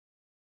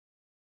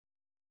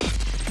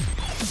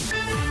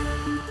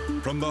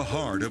from the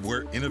heart of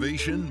where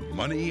innovation,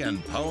 money,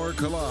 and power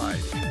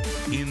collide.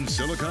 In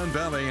Silicon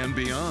Valley and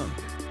beyond,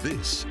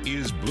 this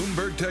is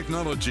Bloomberg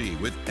Technology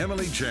with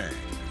Emily Chang.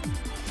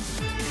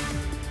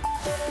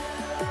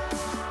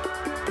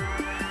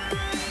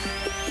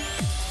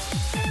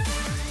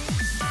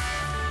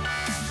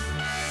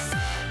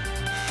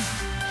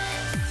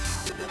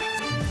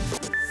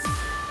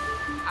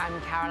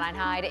 Caroline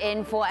Hyde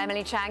in for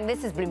Emily Chang.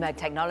 This is Bloomberg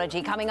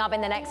Technology. Coming up in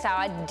the next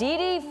hour,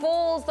 Didi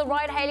falls, the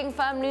ride-hailing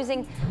firm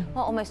losing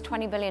almost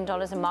 $20 billion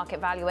in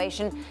market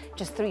valuation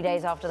just 3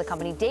 days after the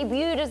company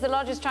debuted as the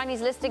largest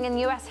Chinese listing in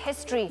U.S.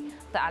 history.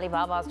 The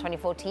Alibaba's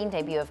 2014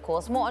 debut, of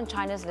course. More on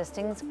China's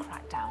listings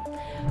crackdown.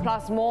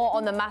 Plus, more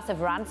on the massive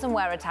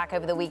ransomware attack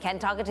over the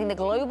weekend targeting the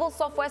global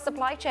software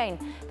supply chain.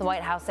 The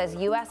White House says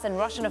U.S. and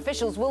Russian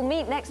officials will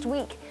meet next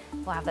week.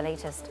 We'll have the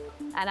latest.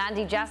 And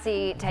Andy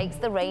Jassy takes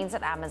the reins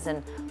at Amazon.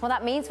 What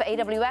that means for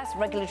AWS,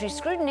 regulatory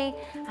scrutiny,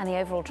 and the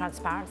overall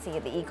transparency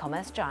of the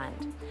e-commerce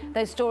giant.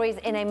 Those stories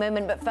in a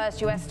moment, but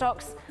first, U.S.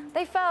 stocks.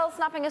 They fell,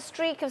 snapping a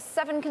streak of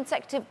 7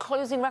 consecutive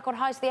closing record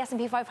highs to the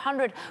S&P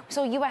 500. We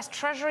saw U.S.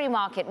 Treasury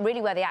market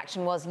really where the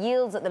action was.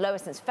 Yields at the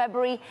lowest since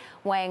February,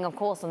 weighing, of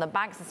course, on the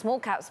banks and small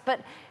caps. But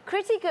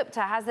Kriti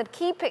Gupta has the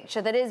key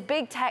picture that is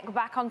big tech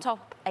back on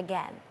top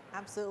again.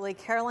 Absolutely,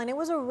 Caroline. It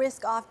was a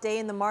risk-off day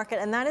in the market,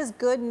 and that is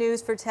good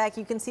news for tech.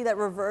 You can see that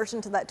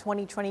reversion to that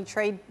 2020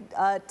 trade,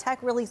 tech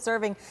really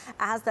serving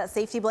as that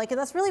safety blanket.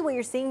 That's really what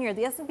you're seeing here.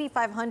 The S&P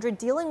 500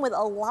 dealing with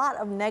a lot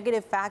of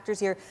negative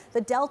factors here.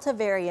 The Delta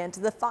variant,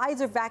 the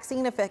Pfizer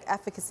vaccine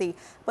efficacy,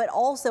 but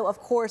also, of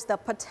course, the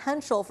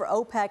potential for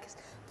OPEC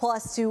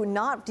Plus to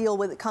not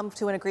come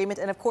to an agreement,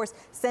 and of course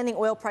sending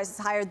oil prices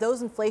higher.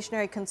 Those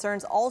inflationary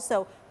concerns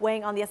also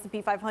weighing on the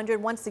S&P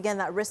 500. Once again,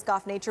 that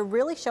risk-off nature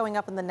really showing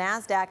up in the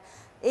NASDAQ.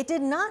 It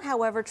did not,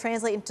 however,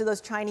 translate into those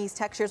Chinese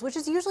tech shares, which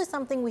is usually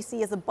something we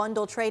see as a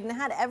bundle trade, and it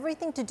had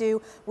everything to do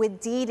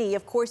with Didi.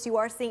 Of course, you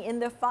are seeing in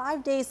the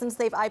 5 days since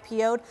they've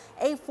IPO'd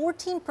a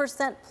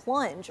 14%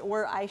 plunge,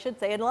 or I should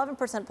say an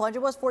 11% plunge.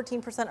 It was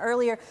 14%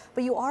 earlier,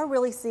 but you are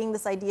really seeing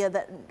this idea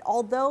that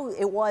although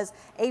it was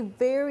a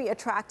very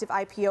attractive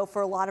IPO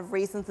for a lot of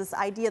reasons, this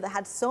idea that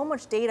had so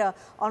much data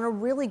on a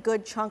really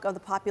good chunk of the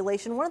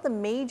population, one of the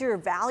major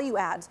value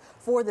adds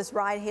for this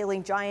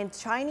ride-hailing giant,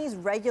 Chinese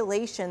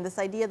regulation, this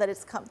idea that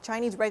it's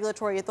Chinese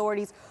regulatory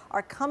authorities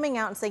are coming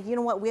out and saying, you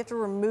know what, we have to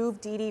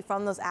remove Didi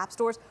from those app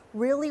stores,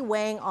 really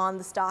weighing on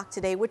the stock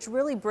today, which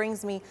really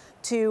brings me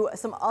to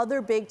some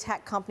other big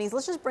tech companies.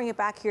 Let's just bring it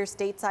back here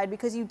stateside,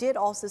 because you did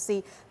also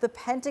see the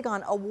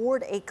Pentagon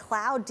award a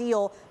cloud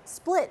deal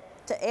split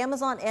to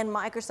Amazon and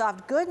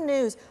Microsoft. Good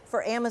news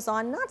for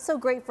Amazon, not so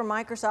great for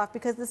Microsoft,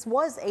 because this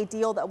was a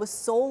deal that was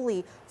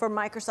solely for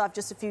Microsoft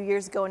just a few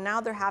years ago, and now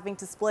they're having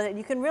to split it.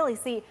 You can really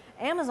see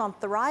Amazon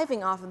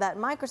thriving off of that.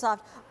 Microsoft,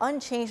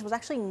 unchanged, was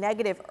actually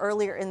negative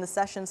earlier in the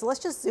session. So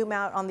let's just zoom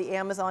out on the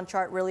Amazon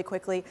chart really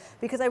quickly,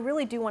 because I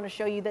really do want to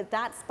show you that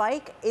that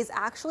spike is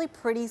actually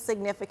pretty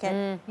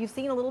significant. You've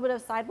seen a little bit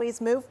of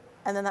sideways move,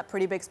 and then that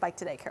pretty big spike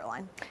today,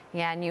 Caroline.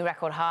 Yeah, new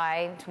record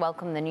high to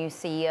welcome the new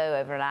CEO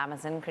over at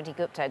Amazon, Kriti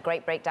Gupta.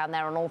 Great breakdown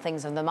there on all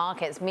things of the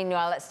markets.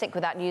 Meanwhile, let's stick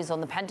with that news on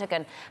the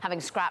Pentagon, having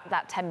scrapped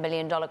that $10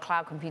 billion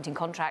cloud computing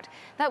contract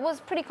that was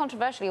pretty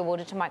controversially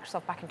awarded to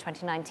Microsoft back in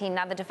 2019.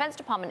 Now, the Defense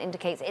Department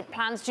indicates it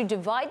plans to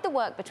divide the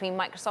work between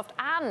Microsoft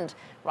and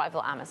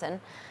rival Amazon.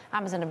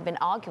 Amazon have been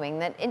arguing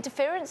that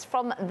interference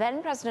from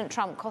then-President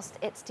Trump cost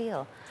its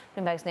deal.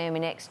 Bloomberg's Naomi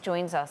Nix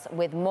joins us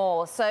with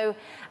more. So,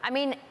 I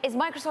mean, is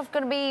Microsoft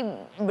going to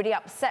be really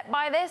upset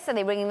by this? Are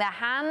they wringing their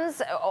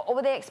hands, or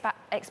were they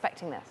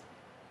expecting this?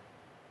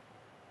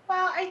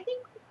 Well, I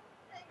think,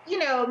 you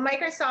know,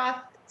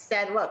 Microsoft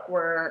said, look,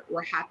 we're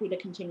happy to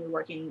continue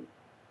working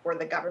for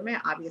the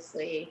government.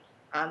 Obviously,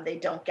 they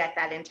don't get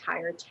that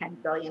entire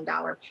 $10 billion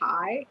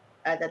pie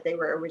that they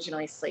were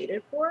originally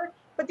slated for.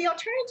 But the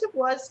alternative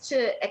was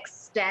to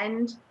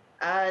extend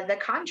the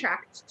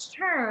contract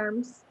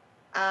terms,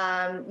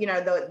 you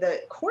know,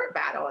 the court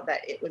battle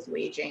that it was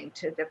waging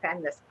to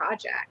defend this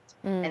project.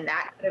 And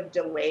that could have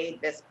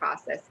delayed this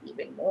process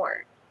even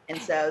more. And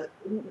so,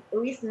 at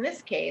least in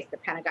this case, the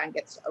Pentagon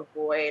gets to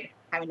avoid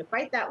having to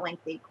fight that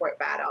lengthy court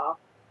battle.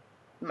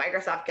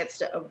 Microsoft gets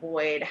to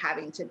avoid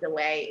having to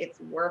delay its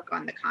work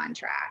on the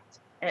contract.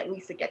 And at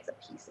least it gets a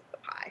piece of the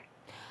pie.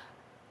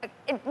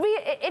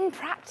 In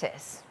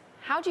practice,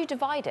 how do you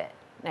divide it,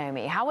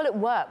 Naomi? How will it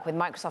work with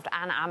Microsoft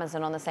and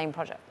Amazon on the same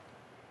project?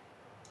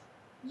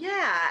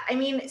 Yeah, I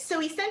mean,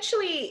 so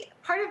essentially,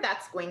 part of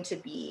that's going to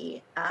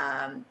be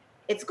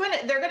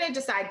they're going to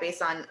decide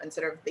based on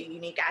sort of the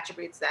unique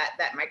attributes that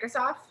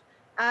Microsoft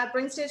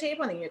brings to the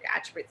table and the unique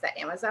attributes that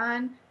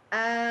Amazon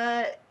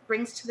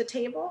brings to the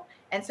table.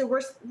 And so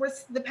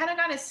the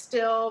Pentagon is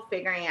still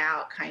figuring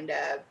out kind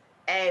of,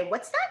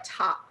 what's that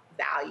top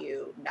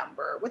value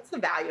number? What's the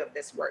value of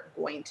this work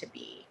going to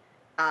be?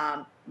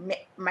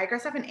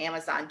 Microsoft and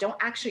Amazon don't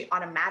actually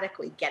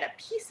automatically get a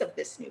piece of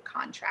this new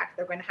contract.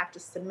 They're going to have to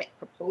submit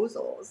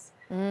proposals,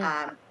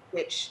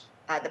 which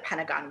the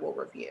Pentagon will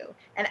review.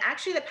 And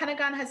actually, the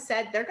Pentagon has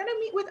said they're going to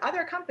meet with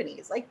other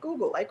companies like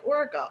Google, like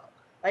Oracle,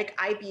 like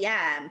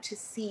IBM to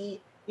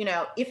see,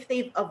 if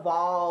they've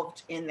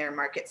evolved in their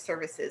market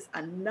services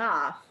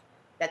enough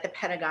that the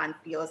Pentagon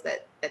feels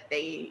that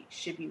they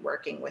should be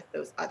working with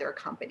those other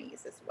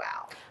companies as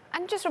well.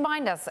 And just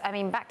remind us, I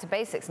mean, back to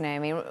basics,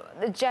 Naomi,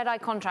 the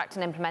JEDI contract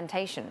and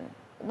implementation,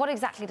 what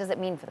exactly does it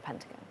mean for the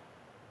Pentagon?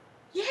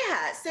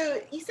 Yeah,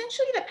 so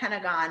essentially the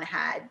Pentagon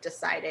had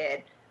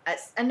decided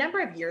a number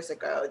of years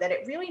ago that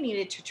it really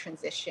needed to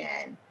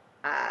transition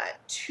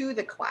to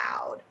the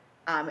cloud.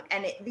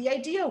 The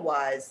idea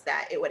was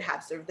that it would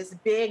have sort of this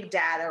big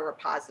data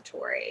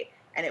repository,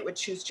 and it would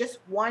choose just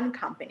one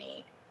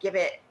company, give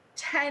it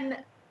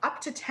up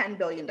to $10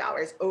 billion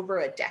over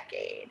a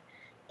decade.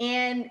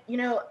 And,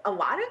 a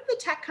lot of the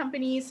tech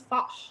companies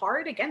fought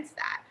hard against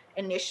that.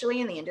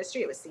 Initially in the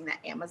industry, it was seen that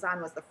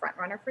Amazon was the front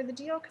runner for the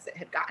deal because it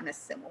had gotten a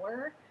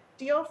similar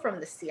deal from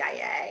the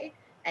CIA.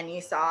 And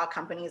you saw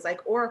companies like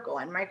Oracle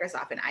and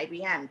Microsoft and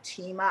IBM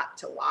team up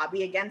to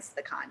lobby against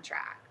the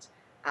contract.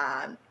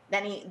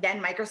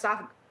 Then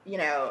Microsoft,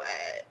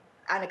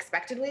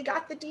 unexpectedly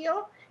got the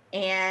deal,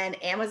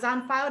 and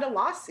Amazon filed a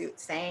lawsuit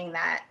saying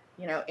that,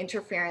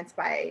 interference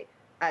by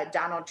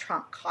Donald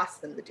Trump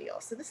cost them the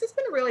deal. So this has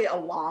been really a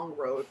long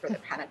road for the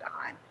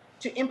Pentagon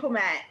to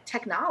implement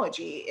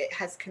technology it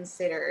has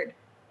considered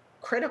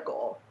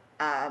critical,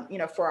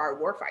 for our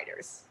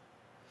warfighters.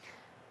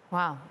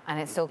 Wow, and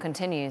it still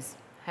continues.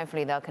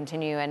 Hopefully they'll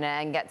continue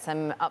and get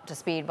some up to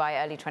speed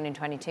by early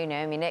 2022.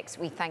 Naomi Nix,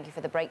 we thank you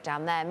for the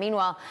breakdown there.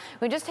 Meanwhile,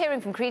 we're just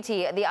hearing from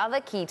Kriti. The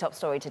other key top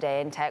story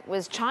today in tech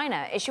was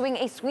China issuing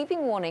a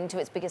sweeping warning to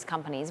its biggest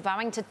companies,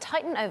 vowing to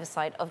tighten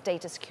oversight of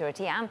data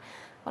security and,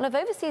 well, of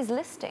overseas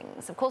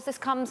listings. Of course, this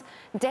comes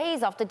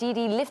days after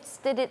Didi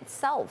listed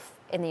itself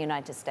in the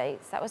United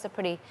States. That was a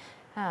pretty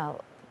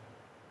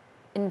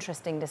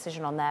interesting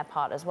decision on their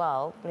part as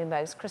well.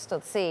 Bloomberg's Crystal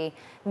C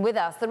with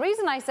us. The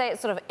reason I say it's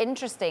sort of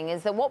interesting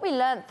is that what we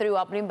learned through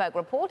our Bloomberg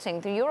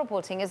reporting, through your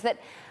reporting, is that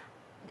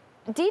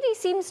Didi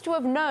seems to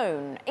have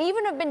known,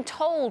 even have been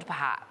told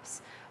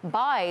perhaps,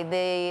 by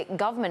the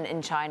government in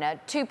China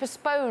to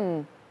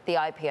postpone the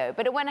IPO,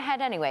 but it went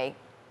ahead anyway.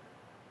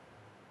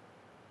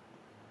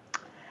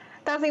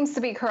 That seems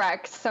to be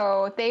correct.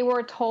 So they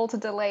were told to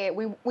delay it.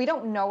 We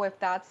don't know if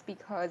that's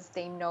because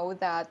they know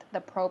that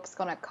the probe's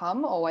going to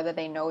come or whether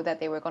they know that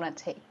they were going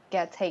to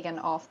get taken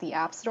off the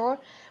App Store.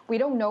 We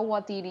don't know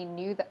what Didi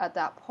knew at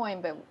that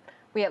point, but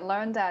we had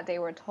learned that they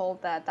were told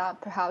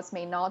that perhaps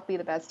may not be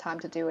the best time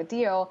to do a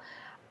deal.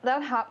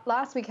 That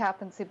last week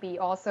happened to be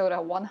also the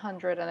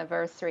 100th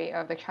anniversary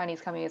of the Chinese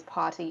Communist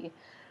Party.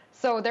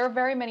 So there are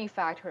very many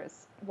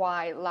factors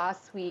why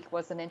last week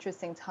was an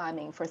interesting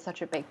timing for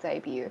such a big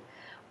debut.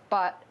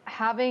 But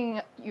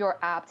having your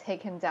app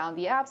taken down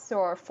the App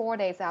Store 4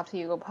 days after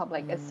you go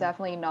public is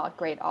definitely not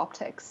great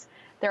optics.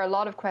 There are a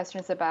lot of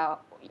questions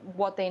about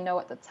what they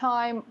know at the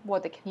time,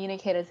 what they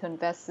communicated to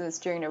investors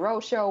during the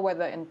roadshow,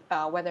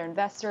 whether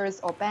investors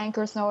or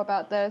bankers know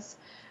about this.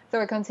 So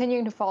we're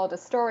continuing to follow the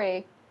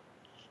story.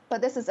 But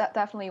this is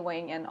definitely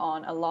weighing in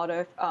on a lot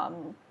of,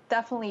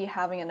 definitely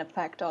having an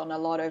effect on a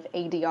lot of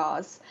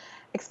ADRs,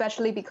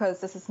 especially because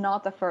this is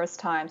not the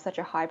first time such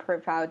a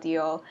high-profile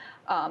deal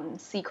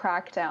see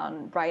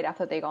Crackdown right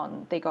after they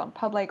gone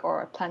public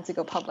or plan to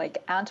go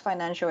public. Ant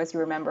Financial, as you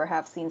remember,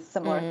 have seen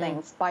similar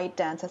things.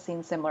 ByteDance has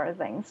seen similar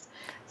things.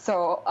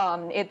 So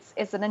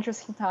it's an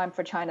interesting time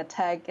for China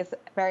tech. It's a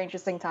very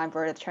interesting time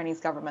for the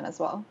Chinese government as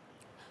well.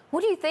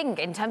 What do you think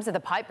in terms of the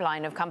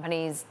pipeline of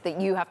companies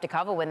that you have to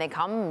cover when they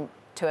come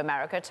to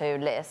America to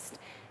list?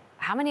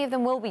 How many of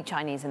them will be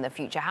Chinese in the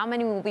future? How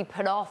many will be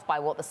put off by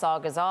what the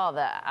sagas are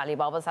that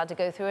Alibaba's had to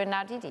go through and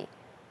now Didi?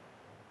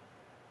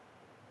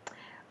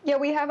 Yeah,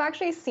 we have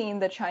actually seen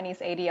the Chinese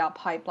ADR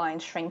pipeline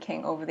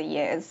shrinking over the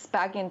years.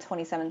 Back in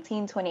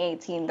 2017,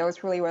 2018,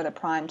 those really were the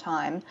prime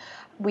time.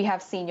 We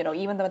have seen,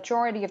 even the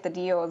majority of the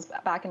deals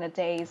back in the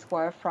days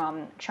were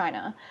from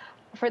China.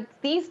 For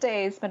these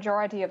days,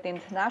 majority of the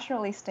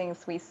international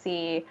listings we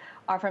see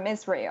are from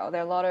Israel. There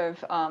are a lot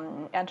of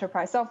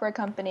enterprise software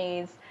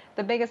companies.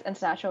 The biggest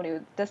international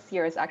news this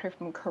year is actually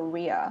from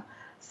Korea.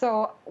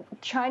 So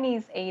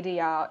Chinese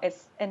ADR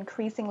is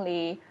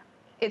increasingly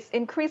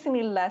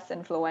less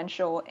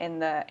influential in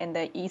the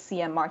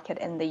ECM market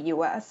in the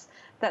US.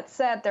 That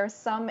said, there's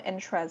some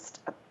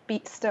interest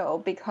still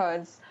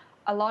because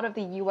a lot of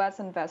the US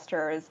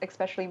investors,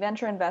 especially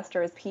venture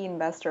investors, PE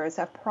investors,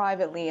 have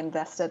privately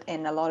invested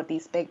in a lot of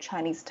these big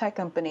Chinese tech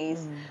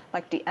companies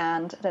like the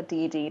Ant, the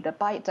Didi, the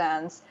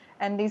ByteDance,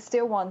 and they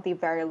still want the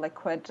very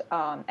liquid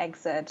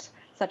exit,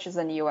 such as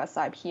a US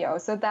IPO.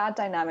 So that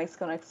dynamic is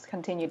going to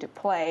continue to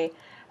play.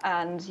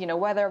 And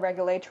whether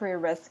regulatory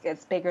risk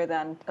is bigger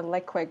than a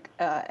liquid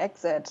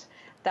exit,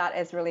 that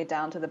is really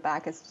down to the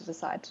backers to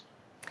decide.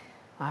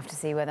 We'll have to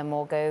see whether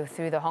more go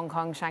through the Hong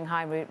Kong,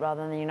 Shanghai route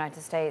rather than the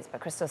United States.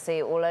 But Crystal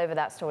C, all over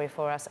that story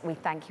for us. We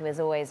thank you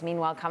as always.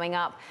 Meanwhile, coming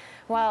up,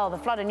 well, the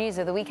flood of news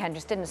of the weekend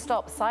just didn't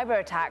stop.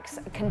 Cyber attacks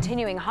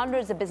continuing.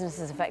 Hundreds of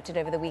businesses affected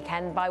over the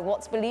weekend by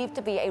what's believed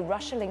to be a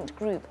Russia-linked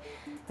group.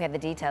 We have the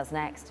details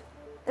next.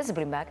 This is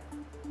Bloomberg.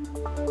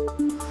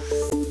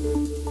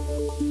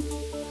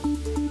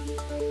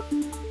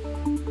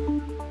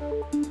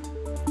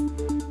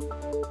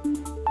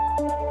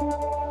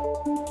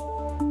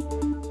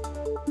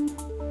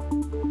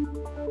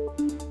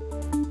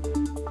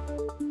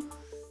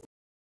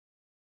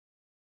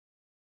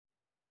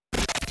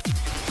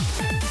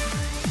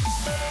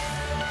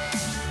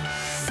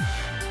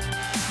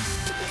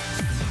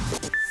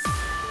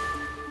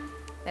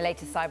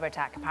 latest cyber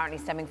attack apparently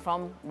stemming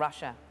from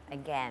Russia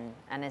again,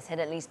 and has hit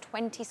at least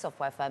 20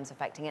 software firms,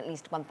 affecting at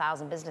least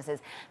 1,000 businesses.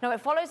 Now,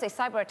 it follows a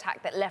cyber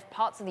attack that left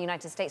parts of the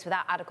United States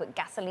without adequate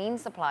gasoline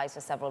supplies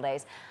for several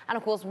days, and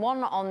of course,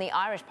 one on the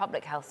Irish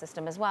public health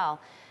system as well.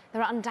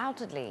 There are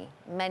undoubtedly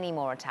many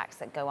more attacks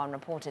that go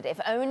unreported, if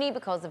only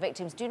because the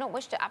victims do not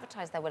wish to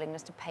advertise their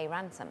willingness to pay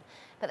ransom.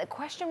 But the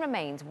question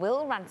remains,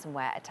 will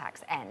ransomware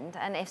attacks end,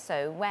 and if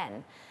so,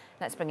 when?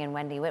 Let's bring in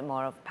Wendy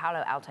Whitmore of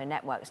Palo Alto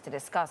Networks to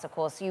discuss. Of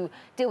course, you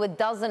deal with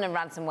dozens of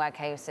ransomware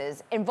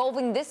cases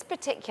involving this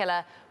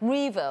particular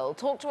REvil.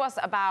 Talk to us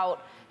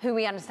about who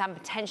we understand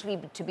potentially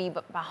to be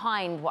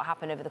behind what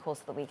happened over the course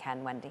of the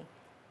weekend, Wendy.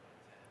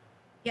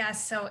 Yeah,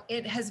 so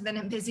it has been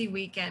a busy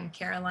weekend,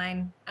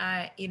 Caroline.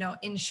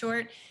 In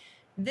short,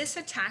 this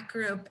attack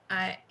group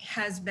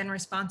has been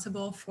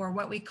responsible for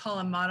what we call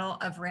a model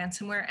of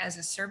ransomware as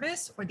a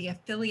service, or the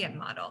affiliate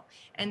model.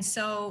 And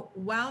so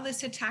while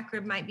this attack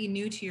group might be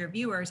new to your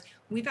viewers,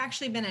 we've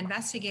actually been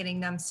investigating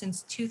them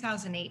since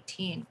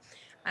 2018.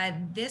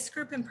 This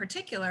group in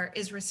particular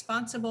is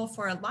responsible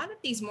for a lot of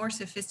these more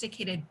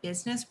sophisticated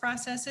business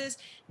processes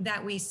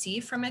that we see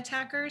from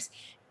attackers.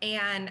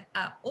 And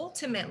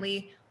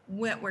ultimately,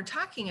 what we're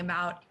talking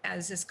about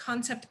as this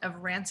concept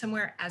of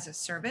ransomware as a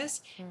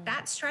service,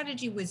 that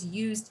strategy was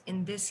used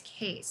in this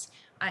case.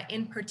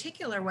 In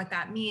particular, what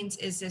that means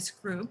is this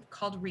group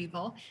called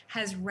REvil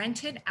has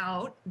rented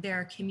out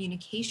their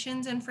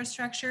communications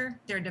infrastructure,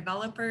 their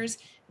developers,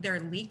 their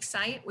leak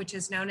site, which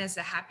is known as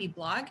the Happy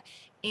Blog,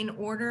 in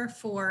order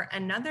for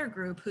another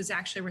group who's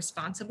actually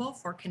responsible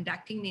for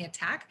conducting the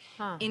attack.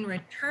 In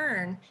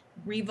return,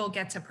 REvil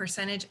gets a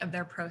percentage of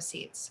their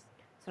proceeds.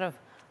 Sort of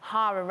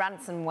hire a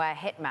ransomware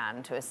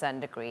hitman to a certain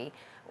degree.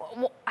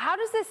 How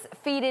does this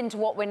feed into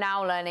what we're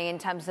now learning in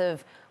terms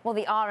of, well,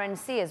 the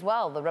RNC as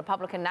well, the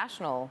Republican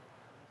National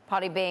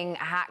Party being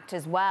hacked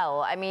as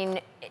well? I mean,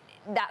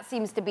 that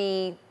seems to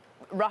be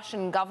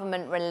Russian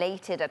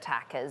government-related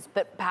attackers,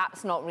 but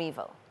perhaps not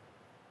REvil.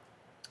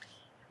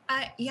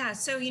 Yeah,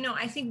 so,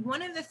 I think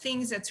one of the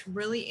things that's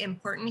really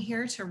important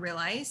here to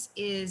realize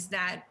is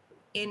that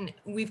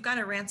we've got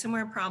a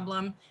ransomware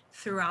problem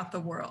throughout the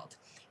world.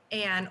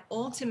 And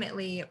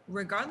ultimately,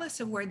 regardless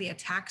of where the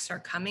attacks are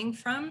coming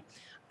from,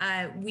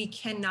 we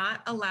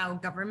cannot allow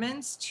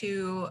governments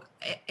to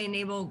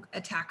enable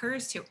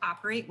attackers to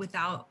operate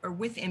without or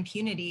with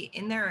impunity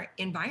in their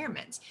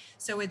environments.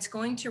 So it's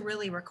going to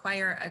really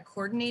require a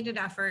coordinated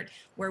effort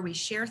where we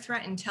share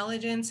threat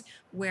intelligence,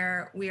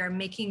 where we are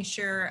making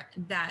sure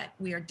that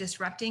we are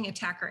disrupting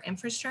attacker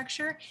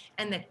infrastructure,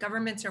 and that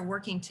governments are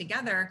working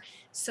together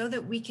so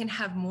that we can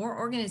have more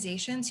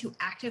organizations who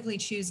actively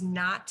choose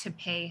not to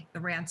pay the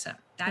ransom.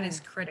 That is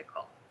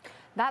critical.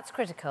 That's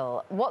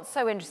critical. What's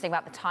so interesting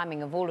about the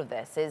timing of all of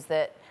this is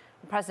that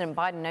President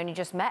Biden only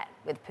just met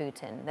with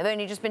Putin. They've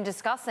only just been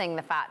discussing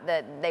the fact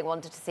that they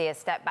wanted to see a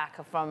step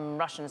back from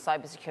Russian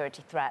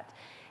cybersecurity threat.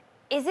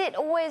 Is it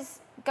always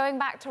going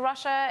back to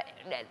Russia?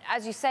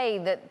 As you say,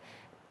 that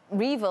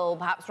REvil,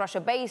 perhaps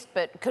Russia-based,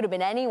 but could have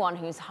been anyone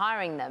who's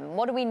hiring them.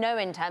 What do we know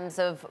in terms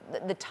of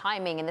the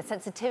timing and the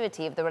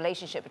sensitivity of the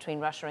relationship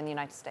between Russia and the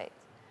United States?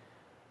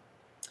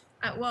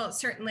 Well,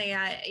 certainly,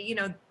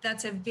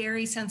 that's a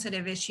very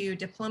sensitive issue.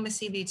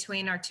 Diplomacy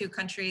between our two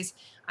countries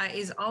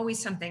is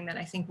always something that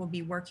I think we'll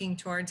be working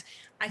towards.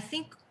 I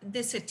think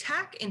this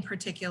attack in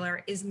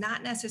particular is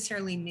not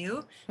necessarily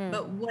new,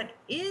 but what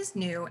is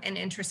new and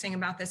interesting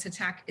about this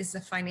attack is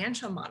the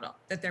financial model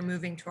that they're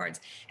moving towards.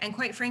 And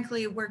quite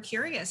frankly, we're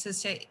curious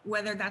as to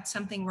whether that's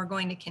something we're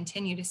going to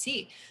continue to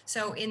see.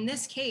 So in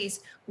this case,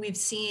 we've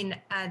seen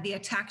the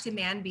attack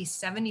demand be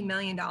 $70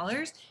 million.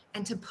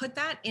 And to put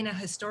that in a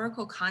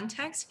historical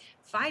context,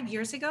 5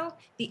 years ago,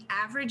 the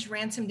average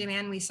ransom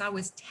demand we saw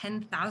was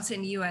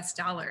 $10,000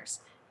 US.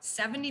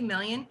 70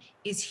 million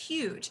is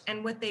huge.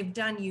 And what they've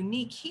done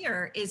unique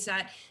here is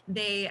that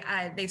they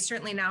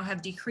certainly now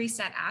have decreased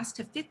that ask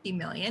to 50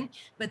 million,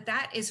 but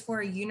that is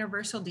for a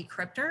universal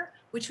decryptor,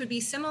 which would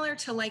be similar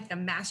to like the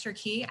master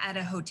key at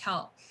a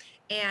hotel.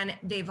 And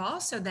they've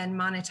also then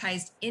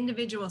monetized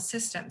individual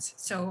systems.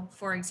 So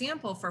for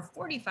example, for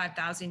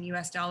 $45,000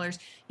 US,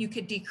 you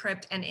could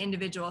decrypt an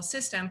individual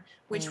system,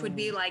 which would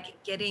be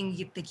like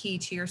getting the key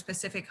to your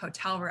specific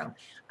hotel room.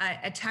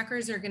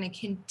 Attackers are going to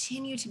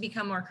continue to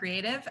become more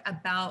creative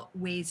about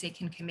ways they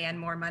can command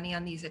more money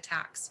on these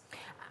attacks.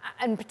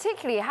 And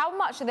particularly, how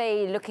much are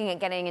they looking at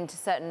getting into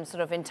certain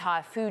sort of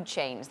entire food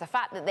chains? The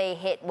fact that they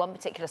hit one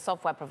particular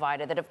software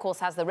provider that, of course,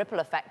 has the ripple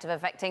effect of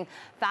affecting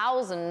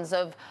thousands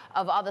of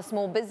other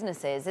small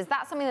businesses. Is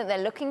that something that they're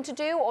looking to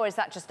do, or is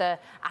that just a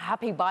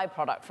happy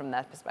byproduct from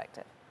their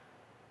perspective?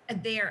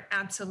 They are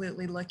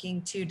absolutely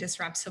looking to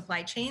disrupt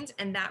supply chains,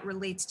 and that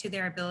relates to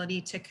their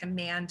ability to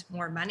command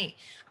more money.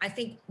 I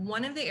think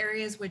one of the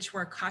areas which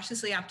we're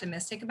cautiously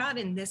optimistic about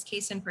in this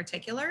case in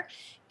particular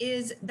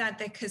is that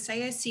the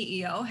Kaseya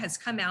CEO has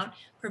come out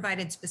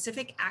provided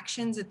specific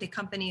actions that the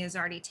company has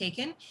already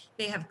taken.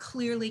 They have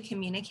clearly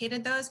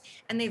communicated those,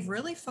 and they've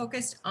really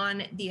focused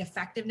on the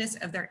effectiveness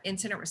of their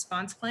incident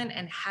response plan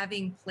and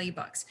having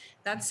playbooks.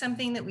 That's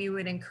something that we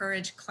would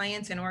encourage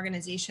clients and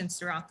organizations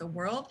throughout the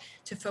world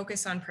to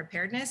focus on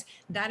preparedness.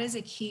 That is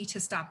a key to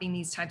stopping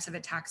these types of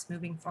attacks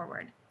moving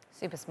forward.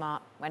 Super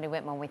smart. Wendy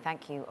Whitmore, we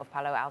thank you, of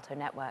Palo Alto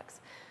Networks.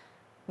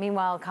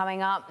 Meanwhile,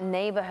 coming up,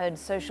 neighborhood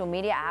social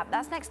media app.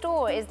 That's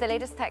Nextdoor is the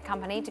latest tech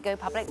company to go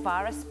public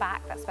via a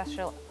SPAC, that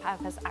special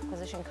purpose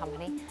acquisition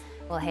company.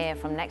 We'll hear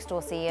from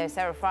Nextdoor CEO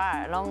Sarah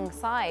Fryer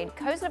alongside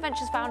Khosla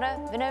Ventures founder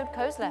Vinod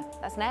Khosla.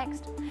 That's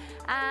next.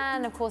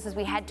 And of course, as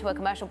we head to a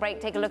commercial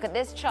break, take a look at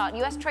this chart.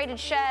 US traded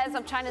shares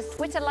of China's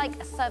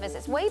Twitter-like service,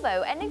 it's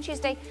Weibo, ending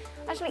Tuesday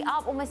actually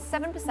up almost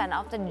 7%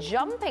 after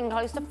jumping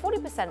close to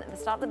 40% at the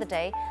start of the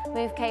day.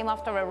 Move came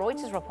after a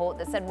Reuters report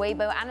that said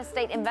Weibo and a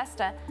state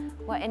investor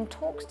were in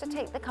talks to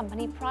take the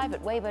company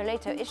private. Weibo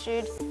later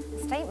issued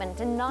a statement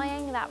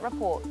denying that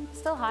report.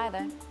 Still higher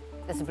though.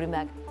 This is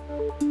Bloomberg.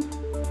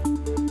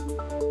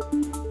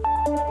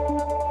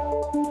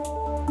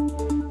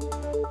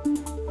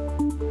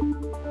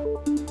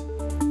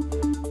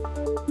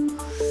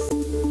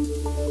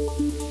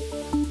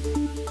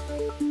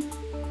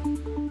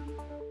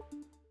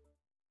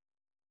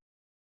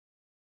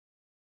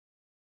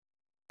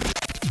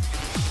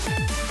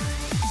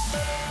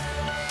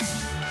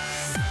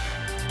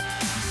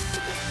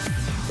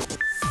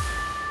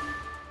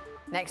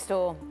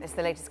 Nextdoor is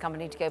the latest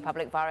company to go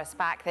public via a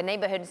SPAC. The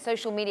neighborhood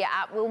social media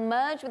app will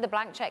merge with the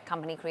blank check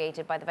company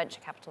created by the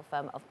venture capital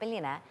firm of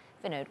billionaire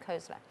Vinod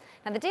Khosla.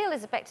 Now, the deal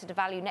is expected to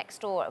value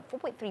Nextdoor at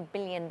 $4.3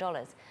 billion.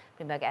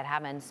 Bloomberg Ed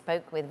Hammond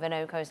spoke with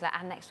Vinod Khosla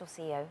and Nextdoor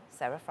CEO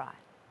Sarah Fryer.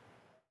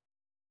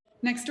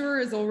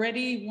 Nextdoor is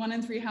already 1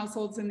 in 3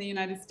 households in the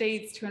United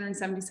States,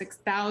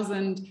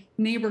 276,000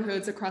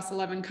 neighborhoods across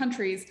 11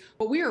 countries,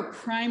 but we are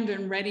primed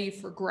and ready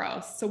for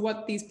growth. So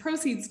what these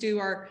proceeds do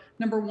are,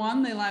 number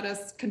one, they let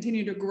us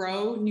continue to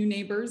grow new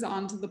neighbors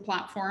onto the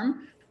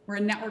platform. We're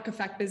a network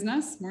effect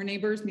business. More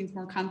neighbors means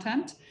more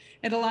content.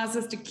 It allows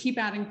us to keep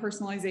adding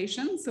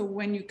personalization. So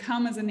when you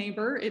come as a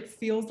neighbor, it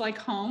feels like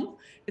home.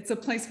 It's a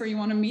place where you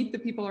want to meet the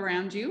people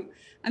around you.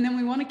 And then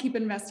we want to keep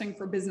investing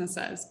for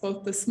businesses,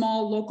 both the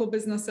small local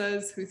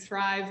businesses who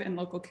thrive in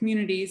local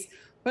communities,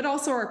 but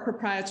also our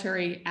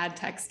proprietary ad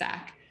tech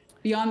stack.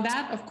 Beyond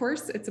that, of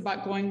course, it's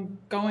about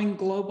going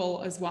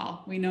global as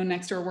well. We know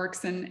Nextdoor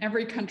works in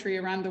every country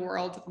around the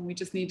world, and we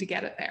just need to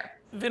get it there.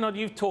 Vinod,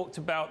 you've talked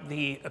about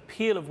the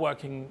appeal of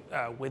working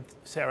with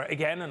Sarah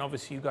again, and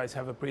obviously you guys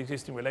have a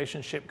pre-existing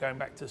relationship going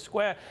back to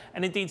Square,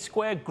 and indeed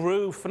Square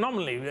grew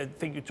phenomenally. I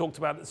think you talked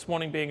about this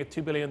morning being a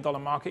 $2 billion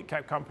market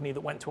cap company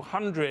that went to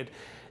 100.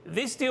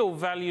 This deal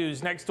values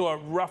Nextdoor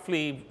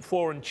roughly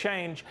 4 and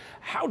change.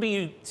 How do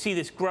you see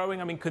this growing?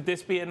 I mean, could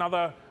this be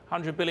another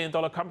 $100 billion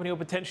company or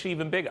potentially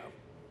even bigger?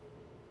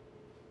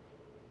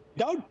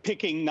 Without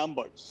picking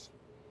numbers,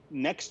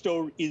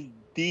 Nextdoor is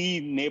the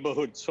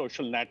neighborhood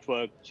social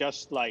network,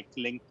 just like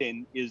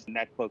LinkedIn is a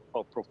network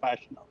for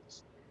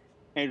professionals.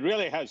 And it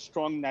really has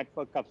strong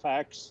network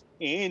effects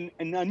and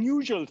an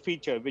unusual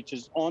feature, which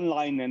is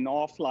online and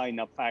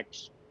offline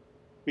effects,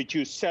 which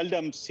you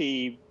seldom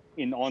see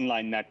in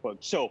online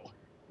networks. So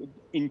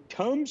in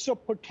terms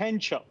of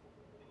potential,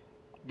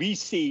 we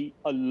see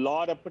a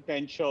lot of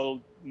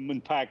potential.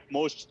 In fact,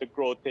 most of the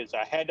growth is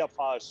ahead of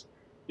us.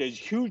 There's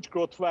huge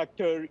growth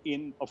vector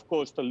in, of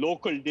course, the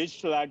local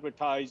digital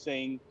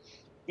advertising,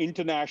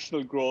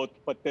 international growth,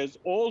 but there's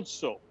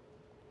also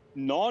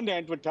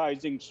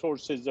non-advertising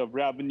sources of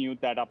revenue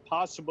that are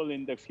possible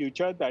in the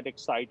future that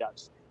excite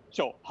us.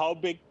 So how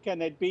big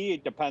can it be?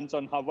 It depends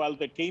on how well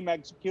the team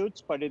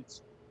executes, but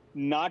it's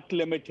not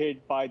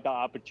limited by the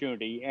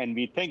opportunity. And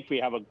we think we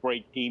have a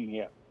great team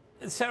here.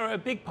 Sarah, a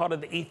big part of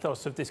the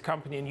ethos of this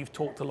company, and you've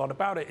talked a lot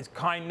about it, is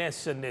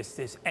kindness and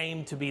this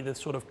aim to be the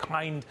sort of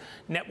kind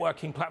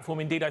networking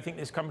platform. Indeed, I think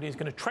this company is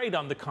going to trade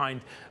under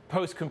kind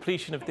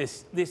post-completion of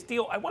this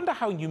deal. I wonder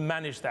how you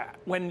manage that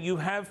when you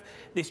have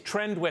this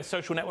trend where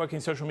social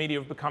networking, social media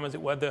have become, as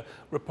it were, the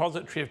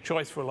repository of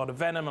choice for a lot of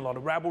venom, a lot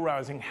of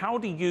rabble-rousing. How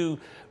do you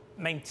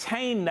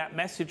maintain that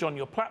message on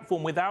your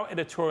platform without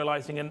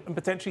editorializing and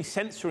potentially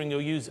censoring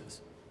your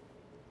users?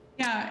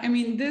 Yeah, I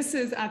mean, this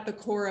is at the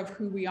core of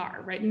who we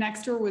are, right?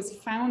 Nextdoor was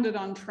founded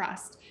on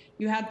trust.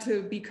 You had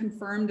to be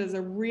confirmed as a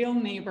real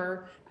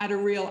neighbor at a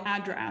real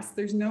address.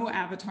 There's no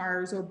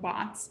avatars or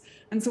bots.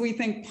 And so we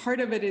think part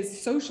of it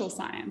is social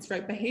science,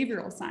 right?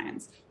 Behavioral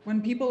science.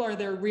 When people are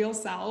their real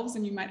selves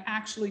and you might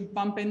actually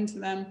bump into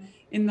them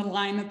in the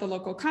line at the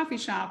local coffee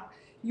shop,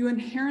 you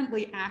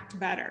inherently act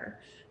better.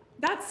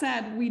 That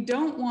said, we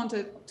don't want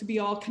it to be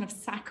all kind of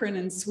saccharine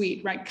and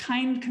sweet, right?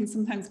 Kind can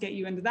sometimes get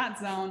you into that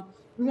zone.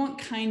 We want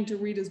kind to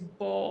read as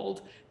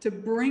bold, to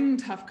bring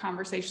tough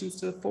conversations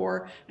to the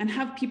fore and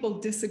have people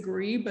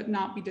disagree, but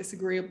not be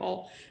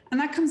disagreeable. And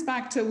that comes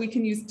back to we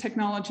can use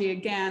technology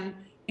again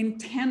in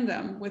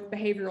tandem with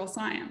behavioral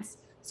science.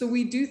 So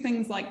we do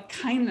things like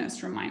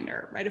kindness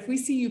reminder, right? If we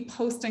see you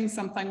posting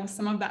something with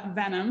some of that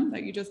venom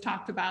that you just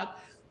talked about,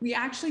 we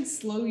actually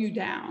slow you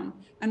down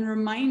and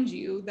remind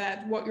you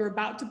that what you're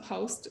about to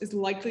post is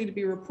likely to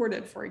be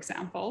reported, for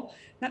example.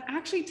 That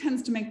actually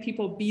tends to make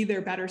people be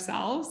their better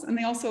selves. And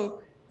they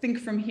also think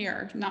from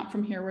here, not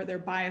from here where their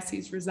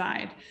biases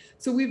reside.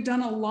 So we've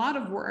done a lot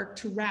of work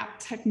to wrap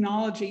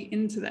technology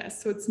into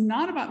this. So it's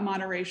not about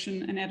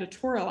moderation and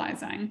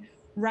editorializing.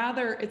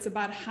 Rather, it's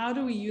about how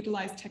do we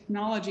utilize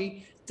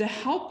technology to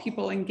help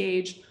people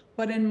engage,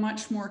 but in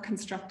much more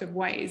constructive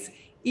ways.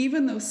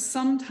 Even though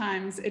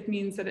sometimes it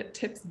means that it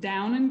tips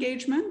down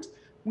engagement,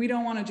 we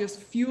don't want to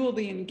just fuel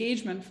the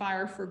engagement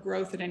fire for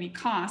growth at any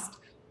cost.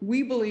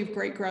 We believe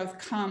great growth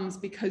comes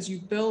because you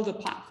build a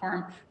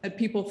platform that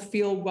people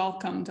feel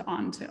welcomed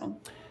onto.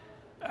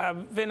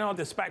 Vinod,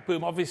 the SPAC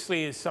boom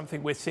obviously is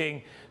something we're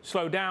seeing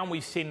slow down.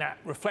 We've seen that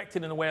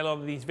reflected in the way a lot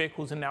of these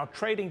vehicles are now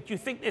trading. Do you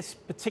think this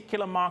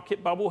particular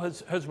market bubble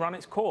has run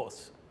its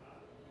course?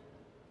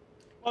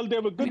 Well,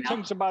 there were good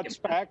things about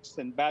SPACs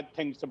and bad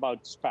things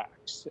about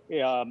SPACs.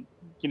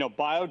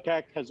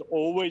 Biotech has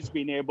always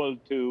been able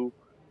to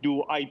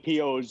do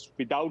IPOs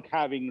without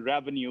having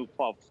revenue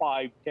for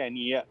 5-10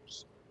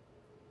 years.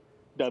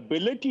 The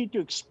ability to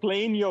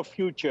explain your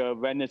future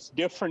when it's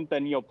different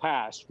than your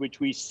past, which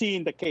we see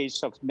in the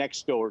case of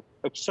Nextdoor,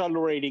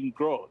 accelerating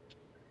growth,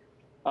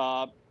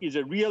 is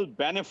a real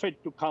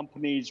benefit to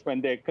companies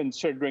when they're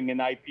considering an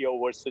IPO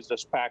versus a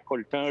SPAC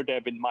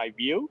alternative, in my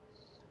view.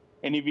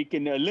 And if we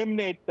can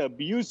eliminate the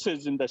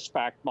abuses in the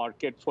SPAC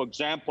market, for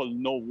example,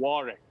 no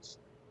warrants,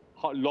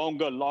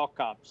 longer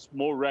lockups,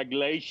 more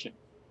regulation.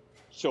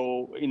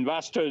 So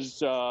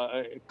investors,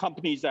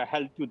 companies are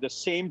held to the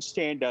same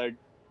standard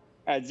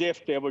as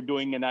if they were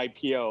doing an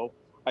IPO.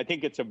 I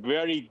think it's a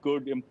very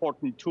good,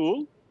 important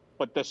tool,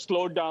 but the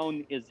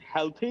slowdown is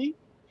healthy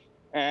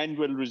and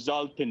will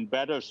result in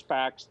better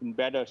SPACs and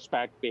better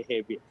SPAC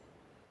behavior.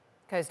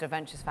 Khosla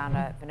Ventures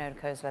founder Vinod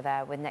Khosla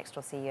there with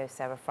Nextdoor CEO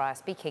Sarah Fryer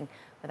speaking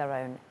with our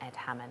own Ed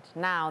Hammond.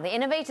 Now, the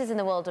innovators in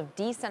the world of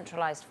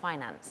decentralized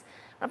finance.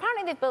 Well,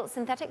 apparently they've built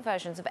synthetic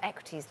versions of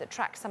equities that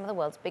track some of the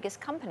world's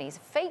biggest companies,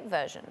 fake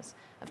versions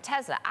of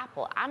Tesla,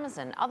 Apple,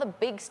 Amazon, other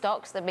big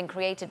stocks that have been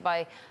created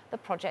by the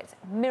project's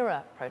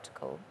Mirror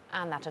protocol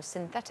and that of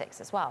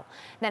synthetics as well.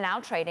 They're now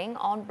trading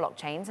on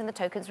blockchains, and the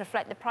tokens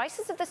reflect the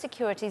prices of the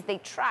securities they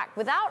track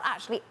without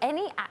actually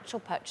any actual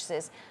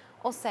purchases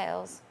or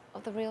sales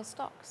of the real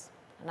stocks.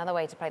 Another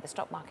way to play the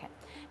stock market.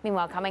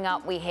 Meanwhile, coming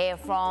up, we hear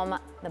from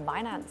the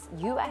Binance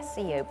US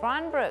CEO,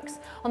 Brian Brooks,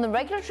 on the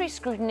regulatory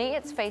scrutiny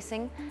it's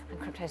facing and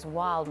crypto's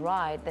wild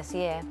ride this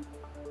year.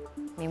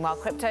 Meanwhile,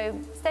 crypto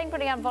staying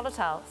pretty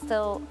unvolatile,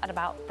 still at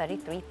about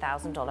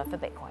 $33,000 for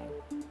Bitcoin.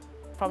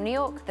 From New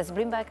York, this is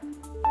Bloomberg.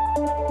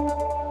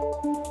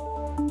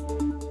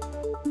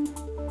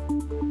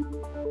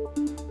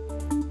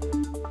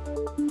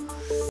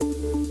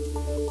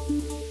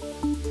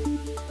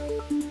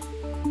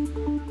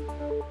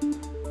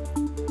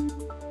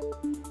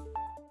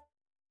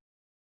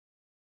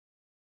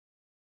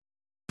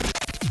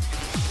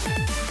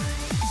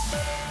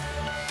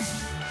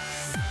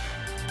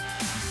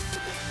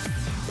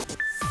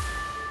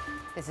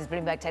 This is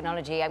Bloomberg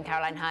Technology. I'm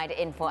Caroline Hyde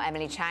in for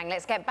Emily Chang.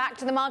 Let's get back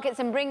to the markets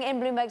and bring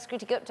in Bloomberg's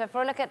Kriti Gupta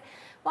for a look at,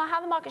 well,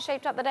 how the market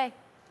shaped up the day.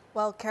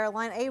 Well,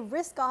 Caroline, a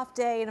risk-off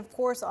day, and of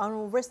course,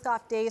 on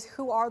risk-off days,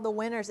 who are the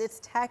winners?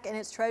 It's tech and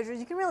it's treasuries.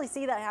 You can really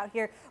see that out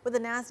here with the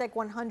NASDAQ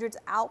 100's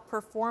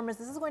outperformance.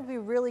 This is going to be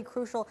really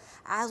crucial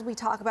as we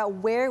talk about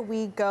where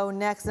we go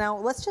next. Now,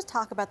 let's just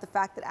talk about the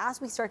fact that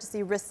as we start to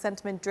see risk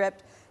sentiment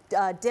dip,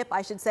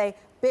 I should say,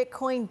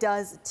 Bitcoin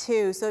does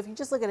too. So if you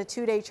just look at a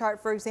 2-day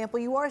chart, for example,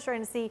 you are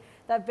starting to see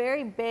that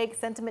very big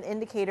sentiment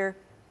indicator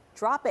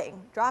dropping.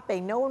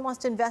 No one wants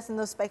to invest in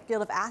those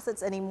speculative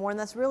assets anymore, and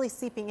that's really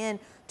seeping in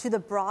to the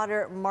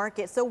broader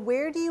market. So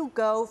where do you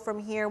go from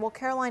here? Well,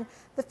 Caroline,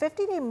 the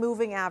 50-day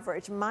moving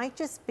average might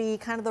just be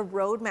kind of the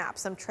roadmap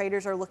some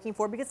traders are looking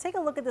for, because take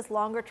a look at this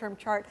longer-term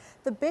chart.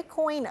 The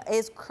Bitcoin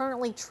is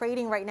currently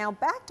trading right now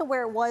back to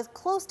where it was,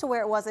 close to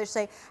where it was, I should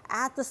say,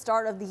 at the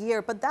start of the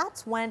year. But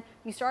that's when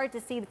you started to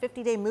see the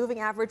 50-day moving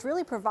average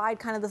really provide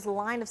kind of this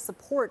line of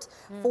support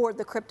for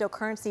the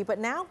cryptocurrency. But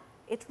now,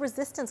 it's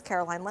resistance,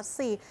 Caroline. Let's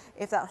see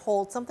if that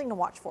holds. Something to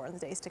watch for in the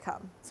days to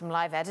come. Some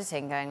live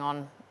editing going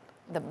on.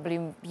 The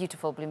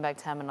beautiful Bloomberg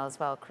terminal as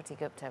well. Kriti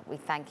Gupta, we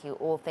thank you.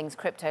 All things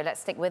crypto. Let's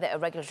stick with it. A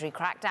regulatory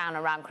crackdown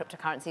around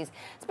cryptocurrencies.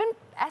 It's been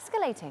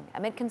escalating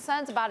amid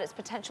concerns about its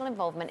potential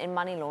involvement in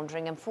money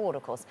laundering and fraud,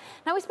 of course.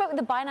 Now, we spoke with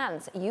the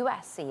Binance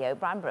US CEO,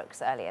 Brian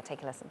Brooks, earlier.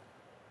 Take a listen.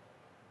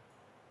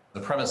 The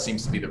premise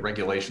seems to be that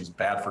regulation is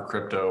bad for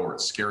crypto or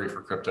it's scary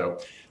for crypto.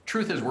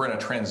 Truth is, we're in a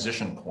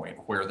transition point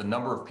where the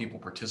number of people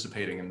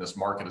participating in this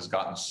market has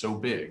gotten so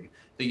big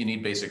that you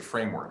need basic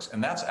frameworks.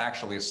 And that's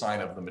actually a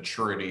sign of the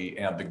maturity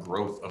and the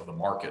growth of the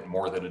market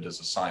more than it is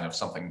a sign of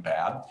something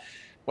bad.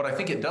 What I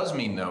think it does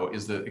mean, though,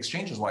 is that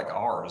exchanges like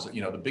ours,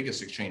 the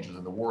biggest exchanges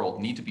in the world,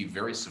 need to be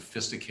very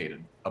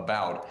sophisticated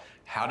about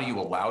how do you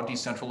allow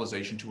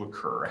decentralization to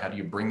occur, how do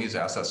you bring these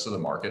assets to the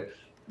market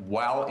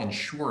while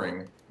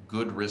ensuring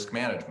good risk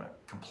management,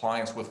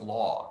 compliance with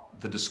law,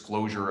 the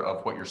disclosure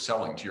of what you're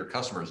selling to your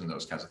customers and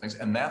those kinds of things.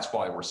 And that's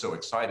why we're so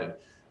excited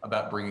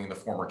about bringing the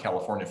former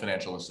California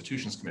Financial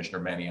Institutions Commissioner,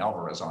 Manny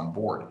Alvarez, on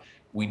board.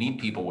 We need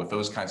people with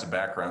those kinds of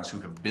backgrounds who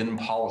have been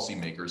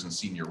policymakers in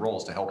senior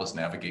roles to help us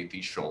navigate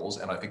these shoals.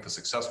 And I think the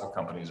successful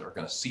companies are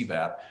going to see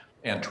that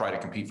and try to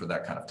compete for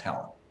that kind of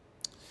talent.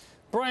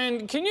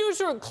 Brian, can you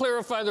sort of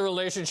clarify the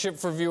relationship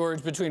for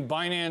viewers between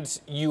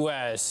Binance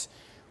US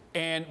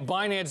and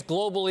Binance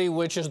globally,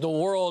 which is the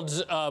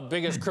world's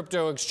biggest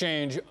crypto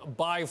exchange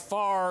by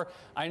far?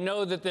 I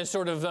know that this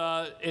sort of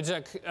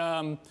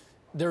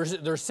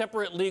they're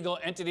separate legal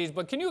entities,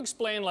 but can you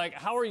explain, like,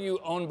 how are you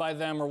owned by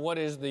them, or what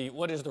is the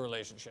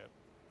relationship?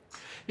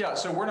 Yeah,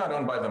 so we're not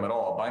owned by them at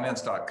all.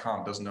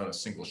 Binance.com doesn't own a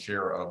single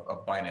share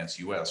of Binance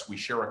US. We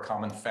share a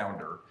common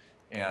founder,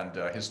 and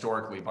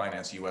historically,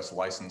 Binance US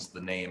licensed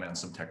the name and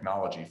some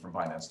technology from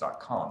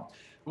Binance.com.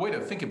 The way to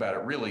think about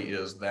it really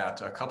is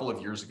that a couple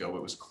of years ago,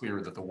 it was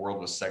clear that the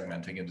world was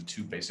segmenting into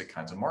two basic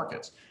kinds of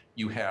markets.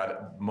 You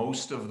had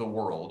most of the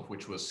world,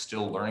 which was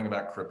still learning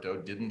about crypto,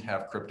 didn't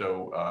have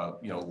crypto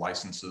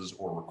licenses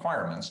or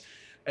requirements.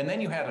 And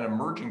then you had an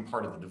emerging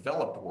part of the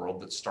developed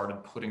world that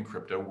started putting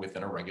crypto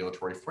within a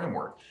regulatory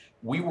framework.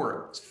 We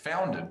were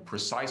founded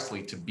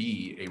precisely to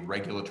be a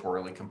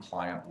regulatorily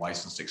compliant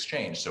licensed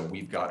exchange. So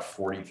we've got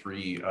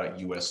 43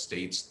 US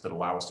states that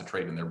allow us to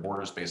trade in their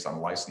borders based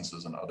on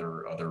licenses and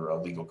other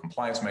legal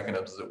compliance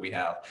mechanisms that we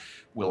have.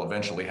 We'll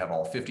eventually have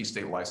all 50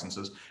 state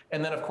licenses.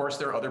 And then, of course,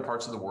 there are other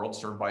parts of the world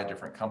served by a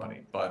different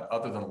company. But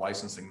other than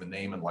licensing the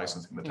name and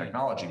licensing the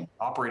technology, we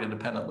operate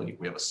independently.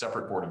 We have a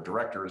separate board of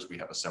directors. We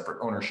have a separate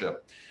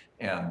ownership.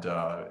 And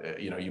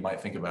you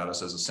might think about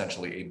us as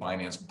essentially a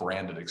Binance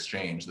branded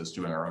exchange that's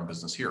doing our own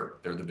business here.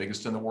 They're the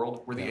biggest in the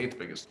world. We're the 8th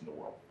biggest in the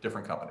world.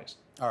 Different companies.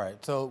 All right.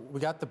 So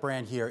we got the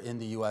brand here in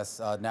the U.S.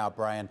 Now,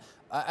 Brian.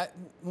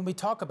 When we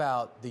talk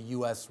about the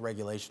U.S.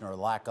 regulation or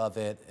lack of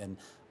it, and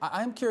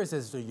I'm curious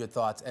as to your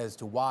thoughts as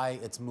to why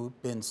it's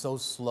been so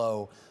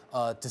slow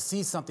to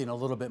see something a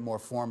little bit more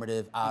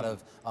formative out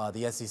of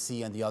the SEC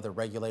and the other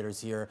regulators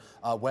here,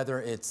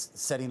 whether it's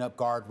setting up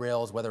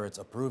guardrails, whether it's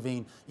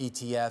approving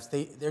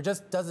ETFs. There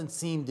just doesn't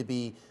seem to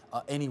be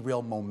any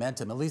real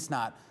momentum, at least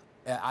not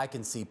I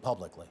can see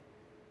publicly.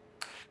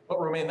 Well,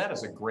 Romain, that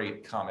is a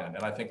great comment.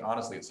 And I think,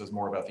 honestly, it says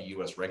more about the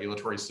U.S.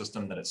 regulatory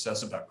system than it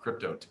says about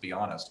crypto, to be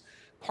honest.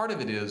 Part of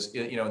it is,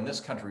 in this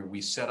country, we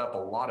set up a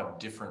lot of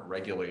different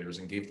regulators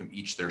and gave them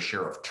each their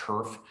share of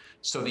turf.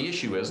 So the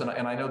issue is, and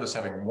I know this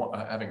having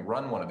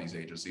run one of these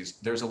agencies,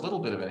 there's a little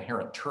bit of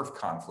inherent turf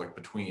conflict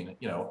between,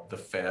 the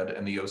Fed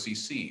and the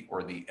OCC,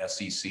 or the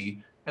SEC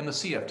and the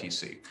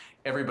CFTC.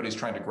 Everybody's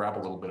trying to grab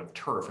a little bit of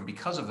turf, and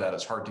because of that,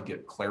 it's hard to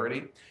get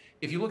clarity.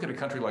 If you look at a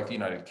country like the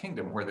United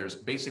Kingdom, where there's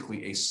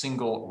basically a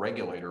single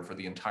regulator for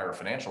the entire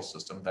financial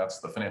system, that's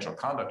the Financial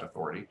Conduct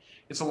Authority,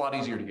 it's a lot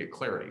easier to get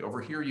clarity. Over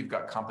here, you've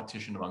got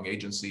competition among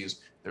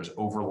agencies, there's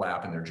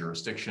overlap in their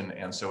jurisdiction,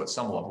 and so at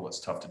some level,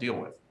 it's tough to deal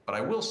with. But I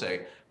will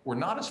say, we're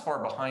not as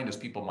far behind as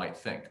people might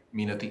think. I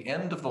mean, at the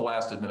end of the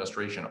last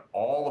administration,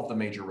 all of the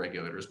major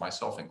regulators,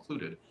 myself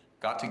included,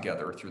 got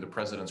together through the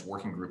president's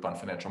working group on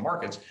financial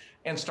markets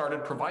and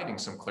started providing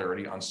some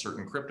clarity on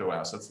certain crypto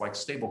assets like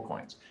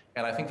stablecoins.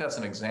 And I think that's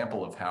an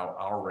example of how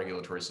our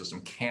regulatory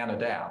system can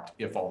adapt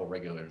if all the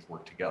regulators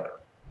work together.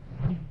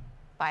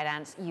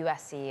 Binance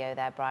US CEO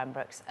there, Brian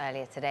Brooks,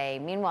 earlier today.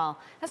 Meanwhile,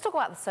 let's talk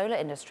about the solar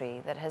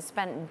industry that has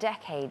spent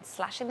decades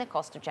slashing the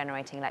cost of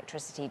generating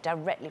electricity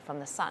directly from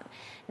the sun.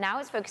 Now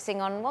it's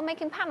focusing on,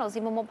 making panels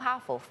even more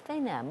powerful,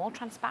 thinner, more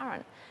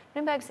transparent.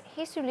 Bloomberg's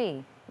Hee-Soo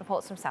Lee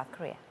reports from South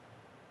Korea.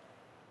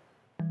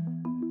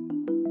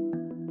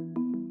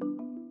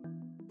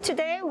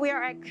 Today, we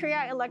are at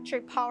Korea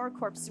Electric Power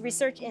Corp's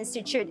Research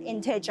Institute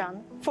in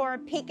Daejeon for a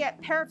peek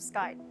at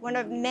perovskite, one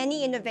of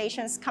many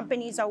innovations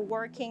companies are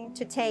working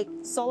to take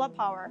solar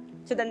power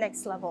to the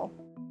next level.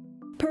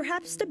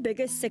 Perhaps the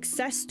biggest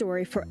success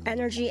story for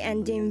energy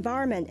and the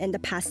environment in the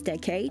past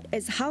decade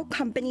is how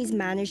companies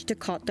managed to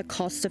cut the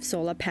cost of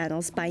solar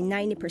panels by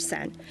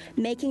 90%,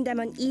 making them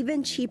an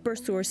even cheaper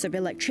source of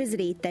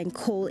electricity than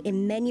coal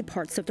in many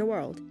parts of the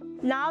world.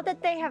 Now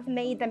that they have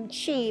made them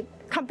cheap,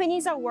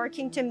 companies are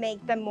working to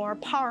make them more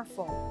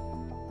powerful.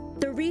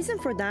 The reason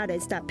for that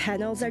is that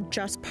panels are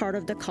just part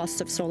of the cost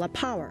of solar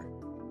power.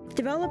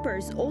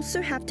 Developers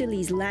also have to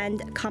lease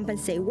land,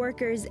 compensate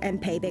workers,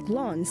 and pay big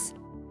loans.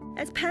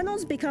 As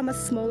panels become a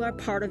smaller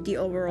part of the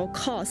overall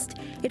cost,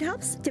 it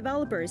helps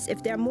developers,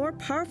 if they're more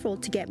powerful,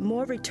 to get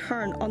more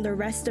return on the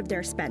rest of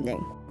their spending.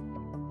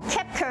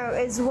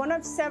 TEPCO is one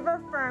of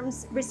several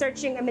firms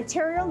researching a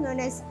material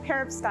known as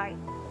perovskite.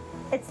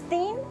 It's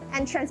thin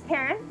and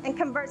transparent and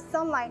converts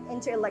sunlight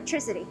into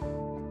electricity.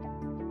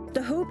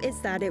 The hope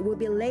is that it will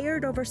be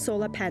layered over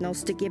solar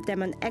panels to give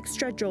them an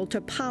extra jolt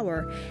of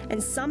power,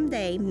 and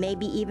someday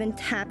maybe even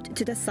tapped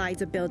to the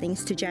sides of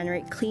buildings to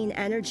generate clean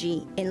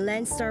energy in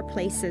land-starved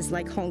places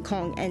like Hong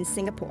Kong and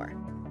Singapore.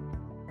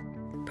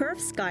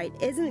 Perovskite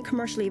isn't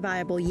commercially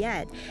viable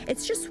yet.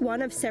 It's just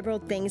one of several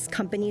things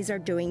companies are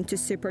doing to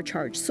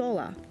supercharge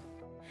solar.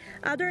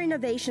 Other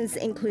innovations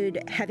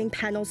include having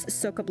panels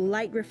soak up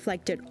light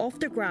reflected off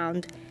the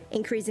ground,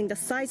 increasing the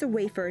size of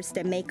wafers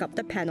that make up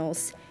the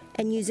panels,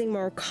 and using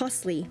more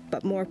costly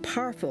but more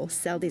powerful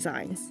cell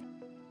designs.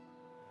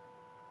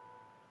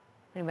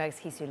 Bloomberg's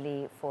Hisu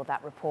Lee for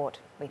that report.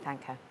 We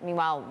thank her.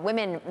 Meanwhile,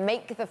 women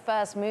make the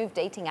first move.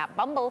 Dating app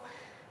Bumble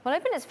will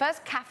open its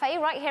first cafe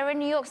right here in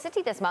New York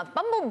City this month.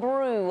 Bumble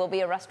Brew will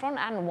be a restaurant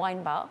and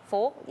wine bar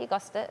for, you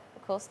guessed it,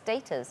 of course,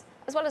 daters,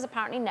 as well as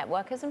apparently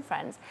networkers and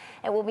friends.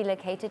 It will be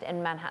located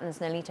in Manhattan's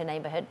Nolita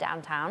neighborhood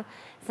downtown.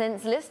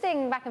 Since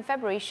listing back in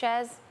February,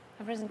 shares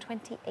have risen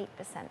 28%.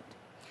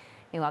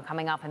 Meanwhile,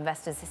 coming up,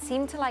 investors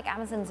seem to like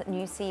Amazon's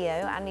new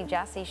CEO, Andy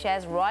Jassy,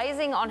 shares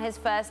rising on his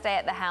first day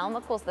at the helm.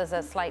 Of course, there's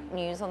a slight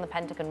news on the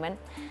Pentagon win.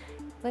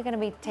 We're going to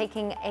be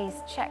taking a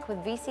check with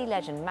VC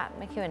legend Matt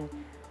McEwen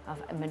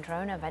of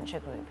Madrona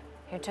Venture Group,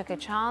 who took a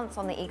chance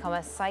on the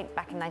e-commerce site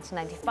back in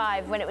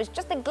 1995 when it was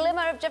just a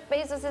glimmer of Jeff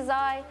Bezos'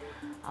 eye.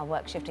 Our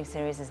work shifting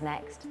series is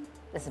next.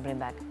 This is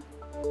Bloomberg.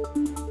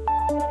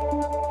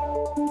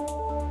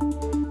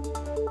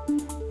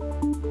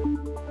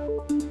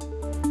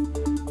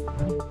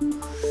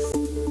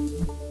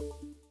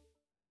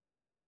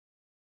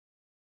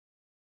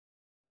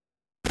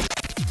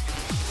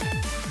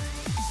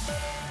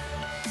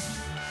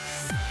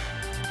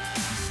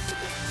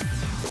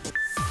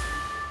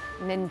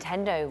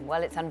 Nintendo,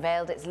 well, it's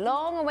unveiled its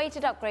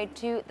long-awaited upgrade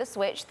to the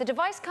Switch. The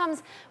device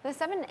comes with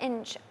a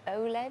 7-inch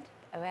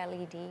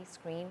OLED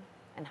screen,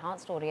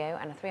 enhanced audio,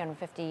 and a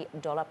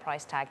 $350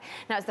 price tag.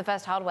 Now, it's the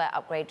first hardware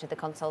upgrade to the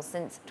console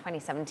since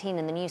 2017,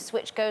 and the new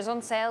Switch goes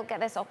on sale, get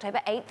this,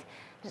 October 8th.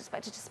 It's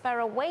expected to spur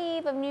a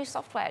wave of new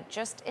software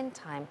just in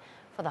time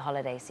for the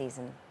holiday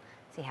season.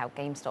 See how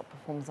GameStop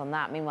performs on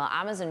that. Meanwhile,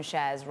 Amazon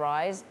shares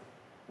rise.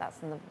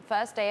 That's on the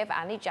first day of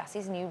Andy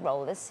Jassy's new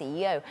role as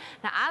CEO.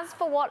 Now, as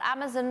for what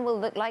Amazon will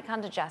look like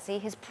under Jassy,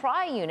 his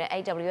prior unit,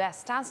 AWS,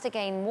 stands to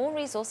gain more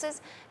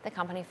resources. The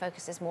company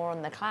focuses more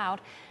on the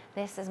cloud.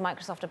 This as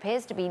Microsoft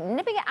appears to be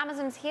nipping at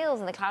Amazon's heels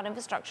in the cloud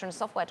infrastructure and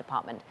software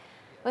department.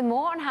 With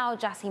more on how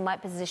Jassy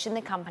might position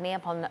the company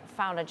upon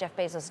founder Jeff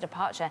Bezos'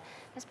 departure,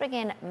 let's bring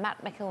in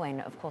Matt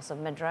McEwen, of course, of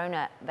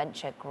Madrona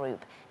Venture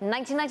Group. In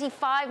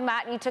 1995,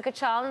 Matt, you took a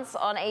chance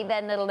on a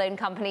then little-known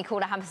company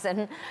called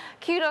Amazon.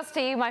 Kudos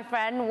to you, my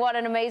friend. What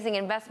an amazing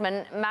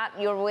investment. Matt,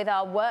 you're with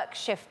our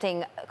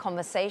work-shifting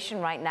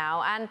conversation right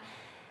now, and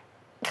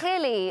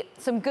clearly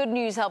some good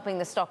news helping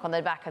the stock on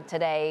the back of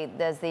today.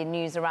 There's the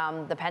news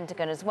around the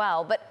Pentagon as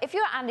well. But if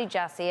you're Andy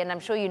Jassy, and I'm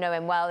sure you know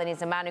him well, and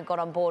he's a man who got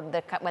on board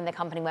when the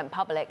company went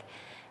public,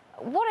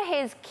 what are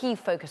his key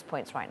focus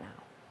points right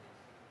now?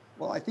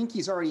 Well, I think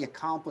he's already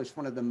accomplished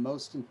one of the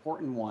most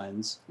important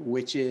ones,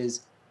 which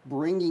is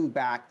bringing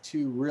back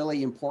two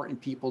really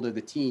important people to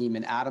the team,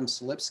 and Adam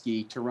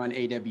Selipsky to run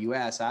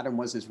AWS. Adam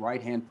was his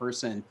right-hand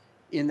person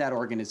in that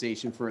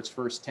organization for its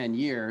first 10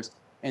 years.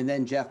 And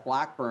then Jeff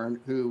Blackburn,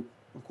 who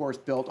of course,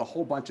 built a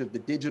whole bunch of the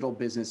digital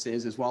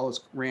businesses as well as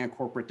ran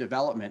corporate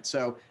development.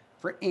 So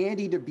for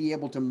Andy to be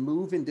able to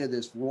move into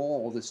this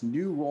role, this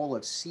new role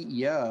of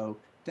CEO,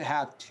 to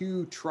have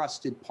two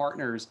trusted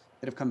partners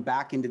that have come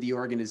back into the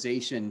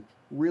organization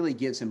really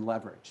gives him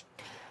leverage.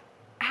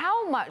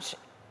 How much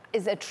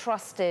is a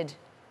trusted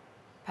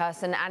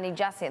person Andy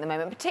Jassy at the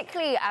moment,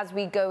 particularly as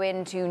we go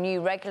into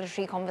new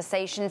regulatory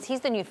conversations?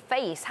 He's the new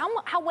face.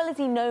 How well is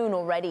he known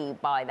already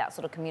by that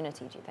sort of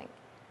community, do you think?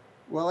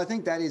 Well, I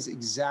think that is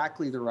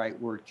exactly the right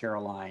word,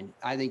 Caroline.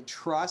 I think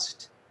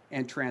trust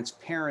and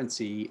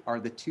transparency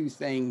are the two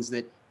things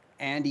that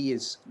Andy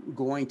is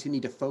going to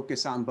need to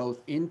focus on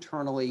both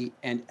internally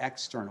and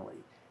externally.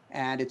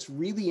 And it's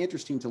really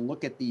interesting to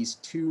look at these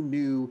two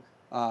new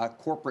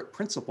corporate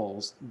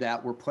principles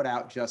that were put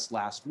out just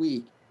last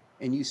week.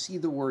 And you see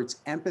the words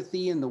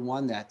empathy in the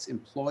one that's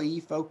employee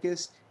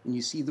focused, and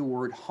you see the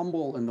word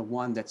humble in the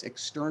one that's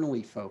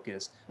externally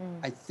focused.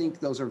 I think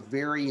those are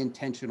very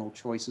intentional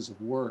choices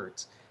of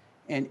words.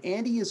 And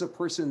Andy is a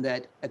person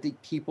that I think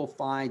people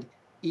find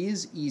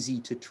is easy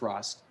to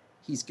trust.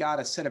 He's got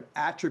a set of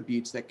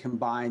attributes that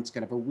combines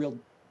kind of a real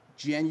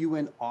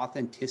genuine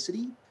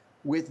authenticity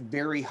with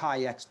very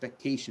high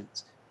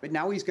expectations. But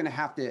now he's going to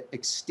have to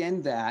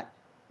extend that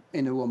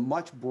into a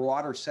much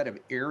broader set of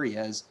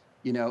areas,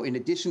 you know, in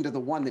addition to the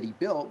one that he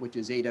built, which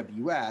is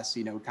AWS,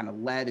 you know, kind of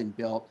led and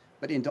built,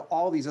 but into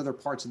all these other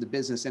parts of the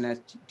business.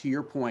 And to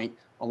your point,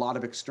 a lot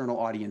of external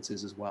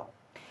audiences as well.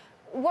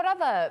 What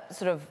other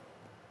sort of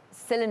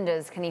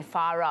cylinders can he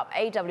fire up?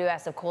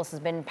 AWS, of course, has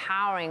been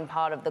powering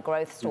part of the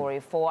growth story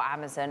for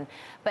Amazon.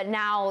 But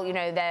now, you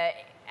know, they're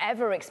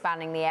ever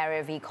expanding the area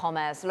of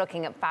e-commerce,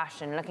 looking at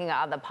fashion, looking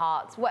at other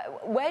parts.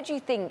 Where do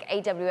you think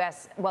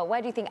AWS, well,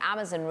 where do you think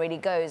Amazon really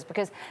goes?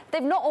 Because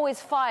they've not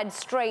always fired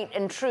straight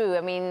and true.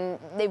 I mean,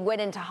 they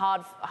went into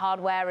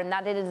hardware, and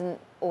that didn't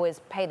always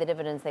pay the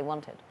dividends they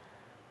wanted.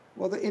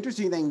 Well, the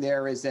interesting thing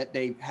there is that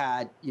they've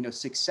had, you know,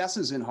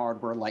 successes in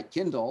hardware like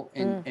Kindle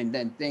and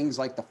then things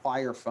like the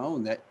Fire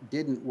phone that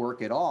didn't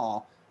work at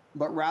all.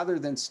 But rather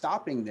than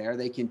stopping there,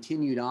 they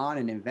continued on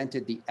and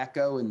invented the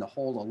Echo and the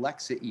whole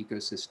Alexa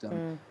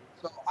ecosystem.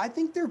 So I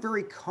think they're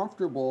very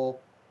comfortable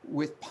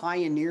with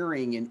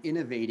pioneering and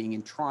innovating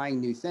and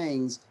trying new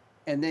things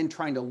and then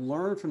trying to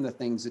learn from the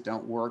things that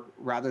don't work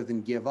rather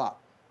than give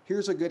up.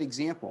 Here's a good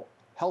example.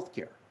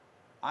 healthcare.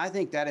 I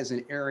think that is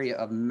an area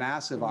of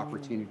massive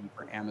opportunity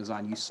for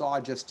Amazon. You saw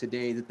just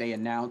today that they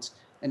announced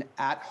an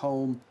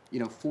at-home,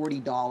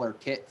 $40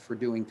 kit for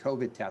doing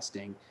COVID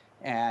testing.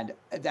 And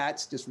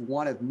that's just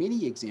one of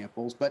many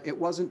examples, but it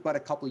wasn't but a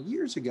couple of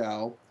years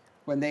ago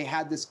when they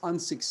had this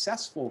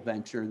unsuccessful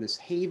venture, this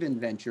Haven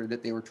venture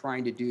that they were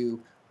trying to do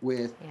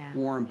with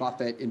Warren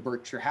Buffett and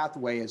Berkshire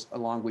Hathaway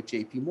along with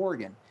JP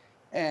Morgan.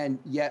 And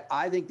yet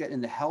I think that in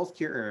the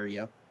healthcare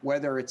area,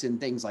 whether it's in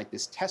things like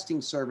this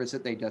testing service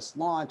that they just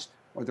launched,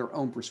 or their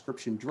own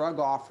prescription drug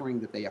offering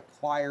that they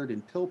acquired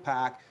in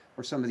PillPack,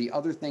 or some of the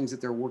other things that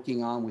they're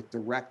working on with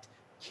direct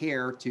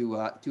care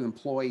to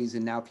employees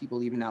and now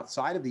people even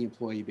outside of the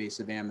employee base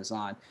of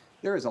Amazon,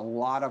 there is a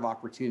lot of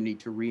opportunity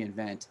to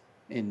reinvent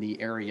in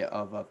the area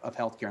of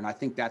healthcare. And I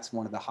think that's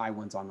one of the high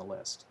ones on the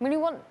list. Will you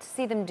want to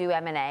see them do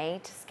M&A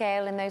to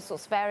scale in those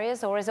sorts of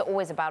areas, or is it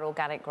always about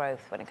organic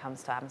growth when it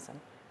comes to Amazon?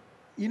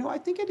 I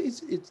think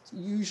it's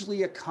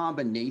usually a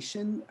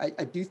combination. I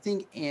do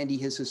think Andy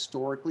has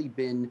historically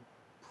been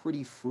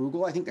pretty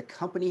frugal. I think the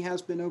company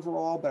has been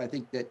overall, but I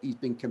think that he's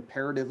been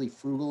comparatively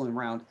frugal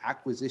around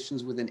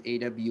acquisitions within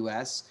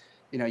AWS.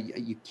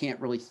 You can't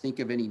really think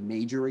of any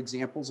major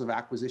examples of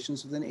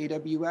acquisitions within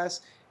AWS.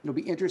 It'll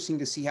be interesting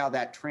to see how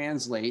that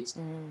translates.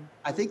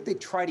 I think they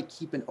try to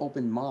keep an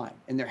open mind,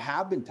 and there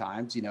have been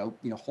times,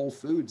 Whole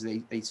Foods,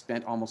 they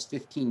spent almost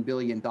 $15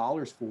 billion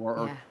for,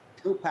 or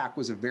PillPack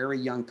was a very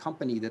young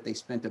company that they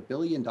spent $1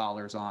 billion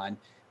on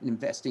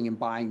investing in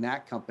buying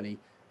that company.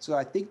 So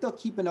I think they'll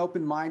keep an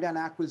open mind on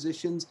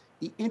acquisitions.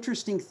 The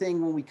interesting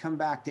thing when we come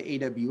back to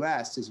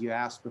AWS, as you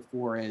asked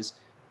before, is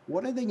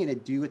what are they going to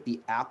do at the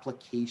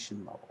application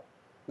level?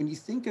 When you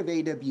think of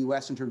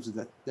AWS in terms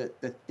of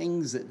the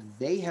things that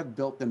they have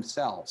built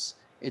themselves,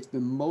 it's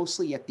been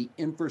mostly at the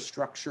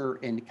infrastructure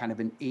and kind of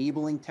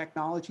enabling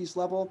technologies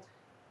level.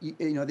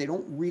 They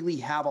don't really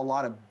have a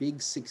lot of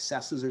big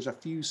successes. There's a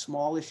few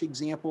smallish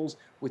examples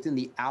within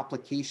the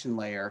application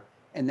layer.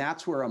 And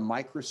that's where a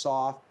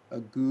Microsoft,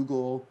 a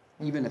Google,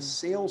 even a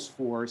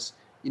Salesforce,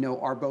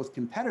 are both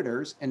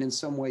competitors and in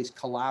some ways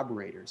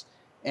collaborators.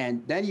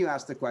 And then you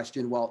ask the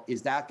question, well,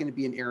 is that going to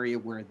be an area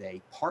where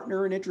they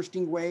partner in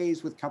interesting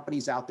ways with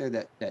companies out there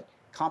that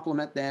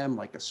complement them,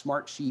 like a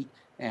Smartsheet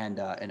and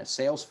a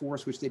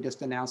Salesforce, which they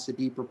just announced a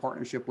deeper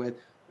partnership with?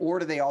 Or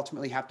do they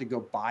ultimately have to go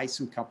buy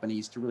some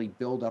companies to really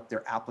build up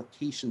their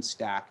application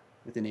stack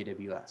within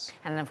AWS?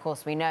 And of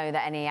course, we know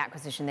that any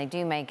acquisition they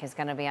do make is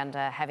going to be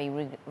under heavy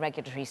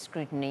regulatory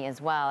scrutiny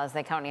as well, as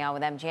they currently are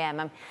with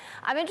MGM.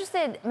 I'm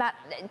interested,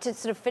 Matt, to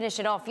sort of finish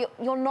it off,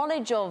 your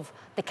knowledge of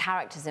the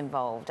characters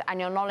involved and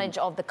your knowledge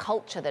of the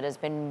culture that has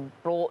been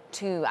brought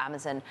to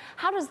Amazon,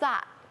 how does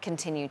that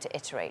continue to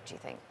iterate, do you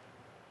think?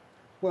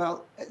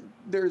 Well,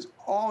 there's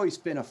always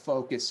been a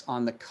focus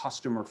on the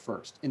customer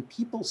first, and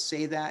people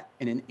say that,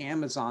 and in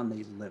Amazon,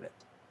 they live it.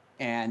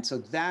 And so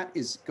that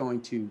is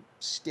going to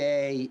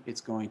stay.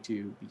 It's going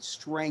to be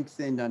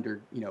strengthened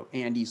under,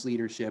 Andy's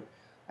leadership.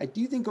 I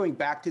do think going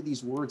back to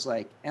these words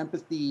like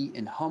empathy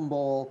and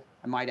humble,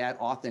 I might add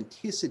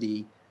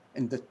authenticity,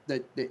 and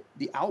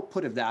the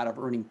output of that, of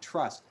earning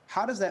trust,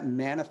 how does that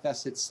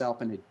manifest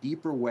itself in a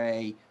deeper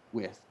way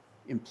with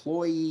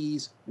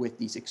employees, with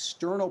these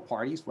external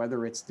parties,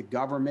 whether it's the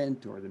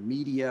government or the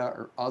media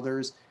or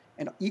others,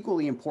 and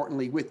equally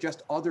importantly, with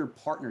just other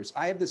partners?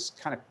 I have this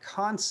kind of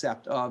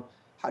concept of,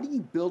 how do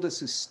you build a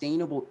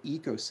sustainable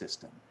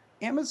ecosystem?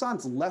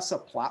 Amazon's less a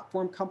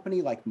platform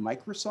company like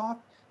Microsoft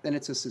than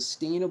it's a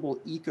sustainable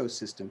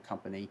ecosystem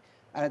company.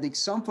 And I think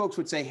some folks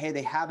would say, hey,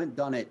 they haven't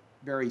done it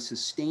very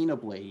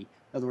sustainably. In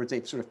other words,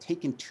 they've sort of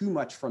taken too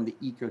much from the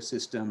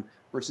ecosystem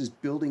versus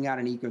building out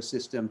an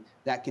ecosystem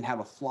that can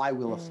have a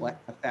flywheel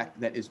effect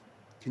that is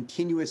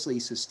continuously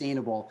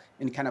sustainable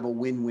and kind of a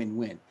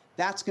win-win-win.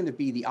 That's going to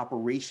be the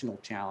operational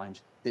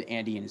challenge that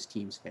Andy and his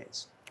teams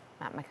face.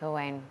 Matt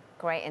McIlwain,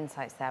 great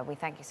insights there. We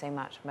thank you so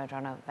much,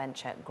 Modrona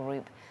Venture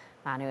Group,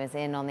 man who is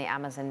in on the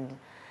Amazon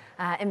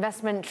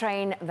investment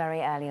train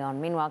very early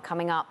on. Meanwhile,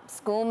 coming up,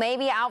 school may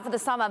be out for the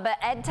summer, but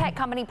EdTech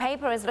company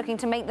Paper is looking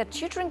to make the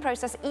tutoring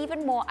process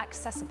even more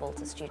accessible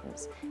to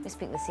students. We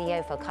speak to the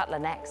CEO, Phil Cutler,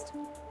 next.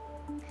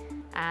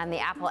 And the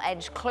Apple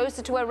Edge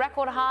closer to a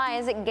record high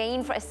as it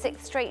gained for a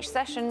 6th straight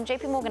session.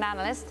 JP Morgan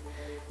analyst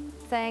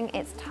saying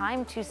it's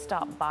time to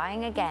start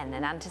buying again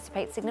and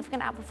anticipate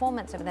significant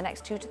outperformance over the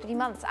next 2 to 3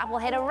 months. Apple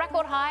hit a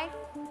record high,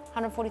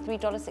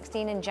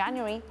 $143.16 in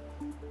January,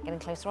 getting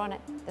closer on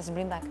it. This is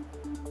Bloomberg.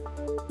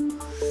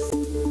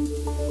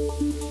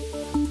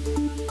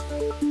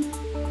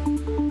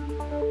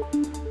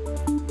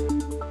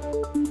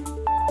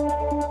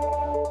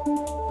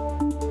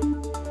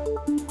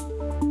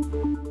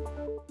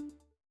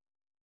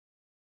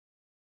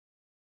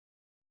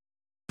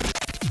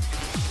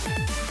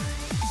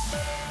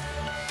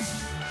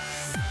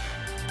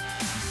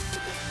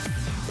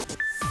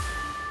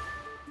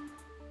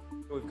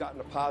 We've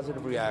gotten a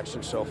positive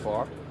reaction so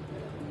far.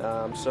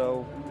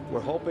 So we're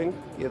hoping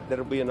that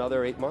it'll be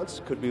another 8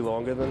 months. Could be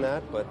longer than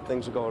that, but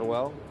things are going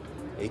well.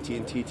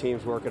 AT&T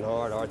team's working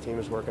hard, our team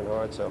is working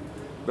hard, so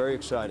very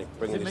exciting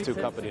bringing these two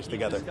companies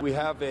together. We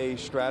have a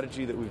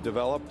strategy that we've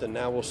developed, and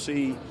now we'll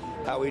see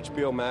how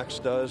HBO Max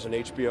does and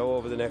HBO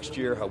over the next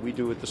year, how we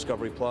do with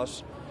Discovery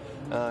Plus,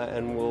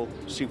 and we'll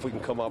see if we can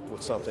come up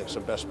with something,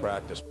 some best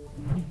practice.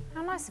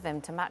 How nice of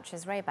him to match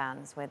his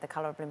Ray-Bans with the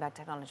colour of Bloomberg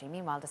technology.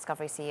 Meanwhile,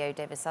 Discovery CEO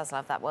David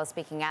Zaslav, that was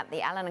speaking at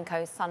the Allen &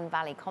 Co. Sun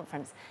Valley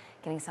conference,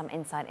 giving some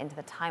insight into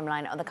the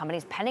timeline of the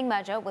company's pending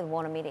merger with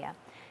Warner Media.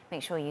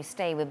 Make sure you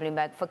stay with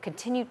Bloomberg for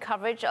continued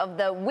coverage of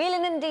the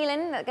wheeling and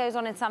dealing that goes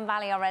on in Sun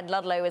Valley. Our Ed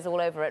Ludlow is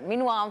all over it.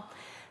 Meanwhile,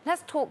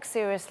 let's talk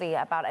seriously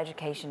about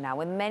education now.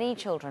 With many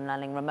children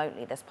learning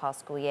remotely this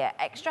past school year,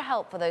 extra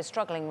help for those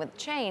struggling with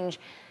change,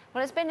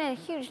 well, it's been in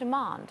huge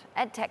demand.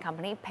 EdTech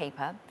company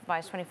Paper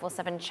provides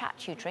 24/7 chat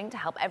tutoring to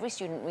help every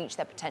student reach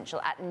their potential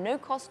at no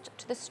cost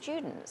to the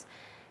students.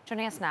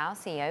 Joining us now,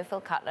 CEO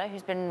Phil Cutler,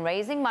 who's been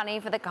raising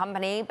money for the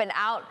company, been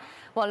out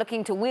while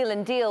looking to wheel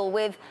and deal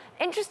with,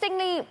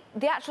 interestingly,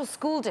 the actual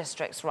school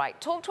districts, right?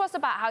 Talk to us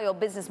about how your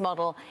business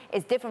model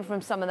is different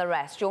from some of the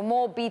rest. You're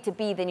more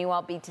B2B than you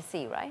are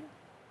B2C, right?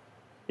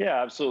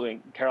 Yeah, absolutely.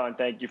 Caroline,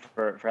 thank you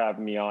for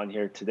having me on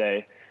here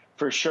today.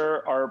 For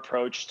sure, our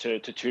approach to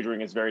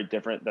tutoring is very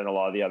different than a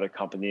lot of the other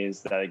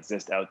companies that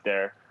exist out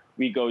there.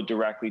 We go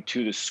directly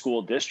to the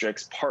school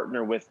districts,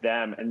 partner with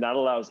them, and that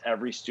allows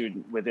every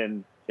student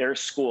within their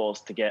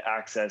schools to get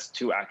access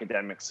to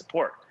academic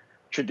support.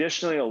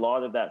 Traditionally, a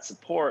lot of that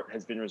support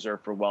has been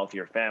reserved for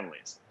wealthier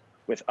families.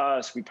 With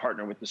us, we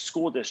partner with the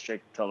school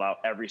district to allow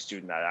every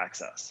student that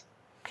access.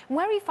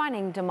 Where are you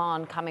finding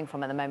demand coming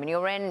from at the moment?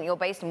 You're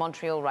based in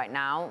Montreal right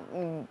now.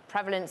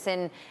 Prevalence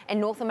in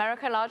North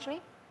America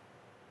largely?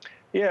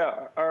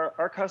 Yeah,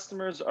 our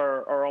customers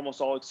are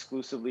almost all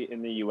exclusively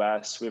in the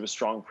U.S. We have a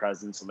strong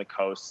presence on the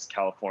coasts,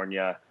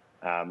 California,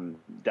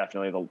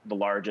 definitely the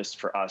largest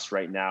for us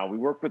right now. We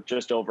work with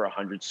just over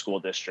 100 school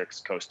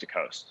districts coast to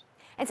coast.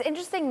 It's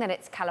interesting that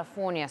it's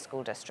California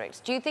school districts.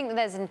 Do you think that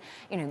there's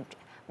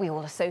we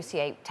all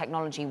associate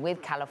technology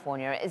with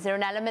California. Is there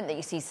an element that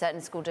you see certain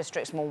school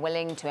districts more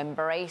willing to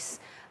embrace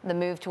the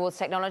move towards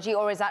technology,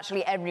 or is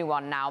actually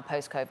everyone now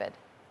post-COVID?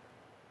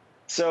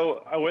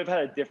 So I would have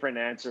had a different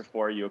answer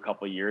for you a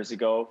couple of years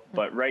ago,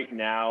 but right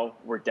now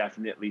we're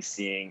definitely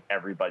seeing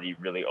everybody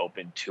really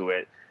open to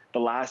it.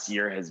 The last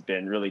year has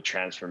been really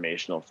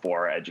transformational for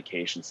our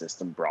education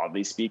system,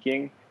 broadly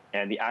speaking,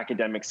 and the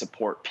academic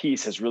support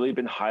piece has really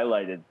been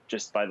highlighted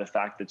just by the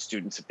fact that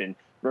students have been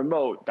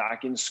remote,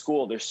 back in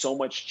school. There's so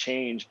much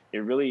change. It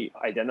really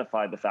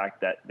identified the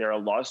fact that there are a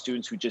lot of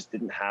students who just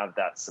didn't have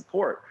that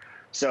support.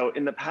 So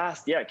in the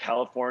past, yeah,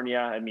 California,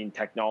 I mean,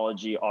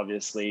 technology,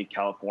 obviously,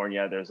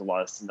 California, there's a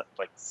lot of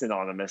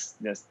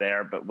synonymousness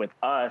there. But with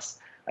us,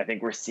 I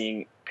think we're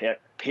seeing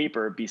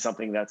paper be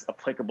something that's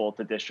applicable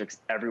to districts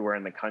everywhere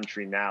in the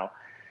country now.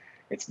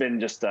 It's been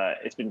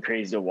it's been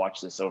crazy to watch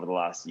this over the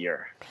last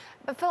year.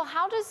 But Phil,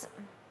 how does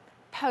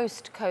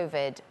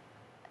post-COVID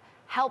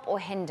help or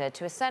hinder?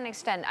 To a certain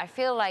extent, I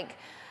feel like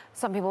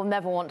some people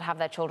never want to have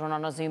their children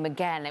on a Zoom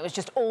again. It was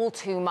just all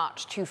too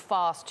much, too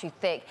fast, too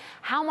thick.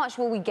 How much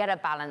will we get a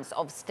balance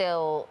of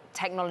still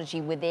technology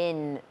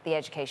within the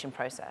education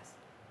process?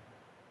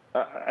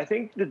 I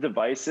think the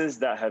devices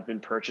that have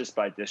been purchased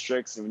by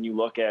districts, and when you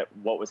look at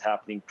what was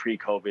happening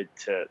pre-COVID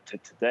to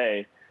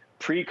today,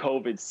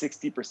 pre-COVID,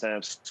 60%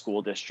 of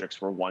school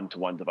districts were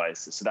one-to-one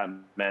devices. So that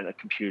meant a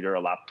computer,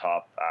 a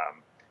laptop,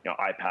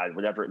 iPad,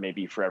 whatever it may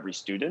be for every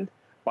student.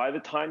 By the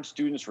time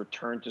students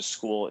returned to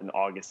school in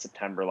August,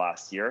 September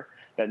last year,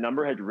 that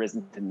number had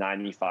risen to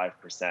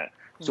 95%.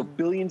 So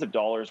billions of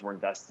dollars were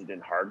invested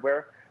in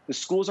hardware. The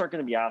schools aren't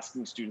going to be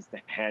asking students to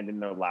hand in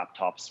their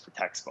laptops for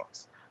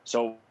textbooks.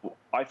 So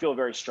I feel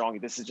very strongly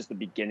this is just the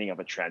beginning of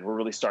a trend. We're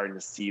really starting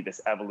to see this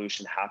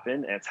evolution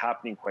happen, and it's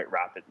happening quite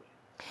rapidly.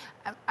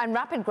 And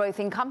rapid growth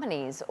in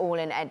companies, all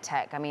in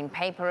EdTech. I mean,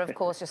 Paper, of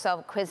course,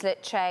 yourself,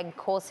 Quizlet, Chegg,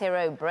 Course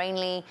Hero,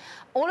 Brainly,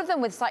 all of them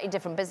with slightly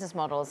different business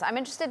models. I'm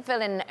interested,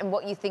 Phil, in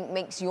what you think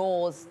makes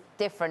yours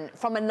different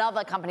from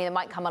another company that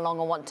might come along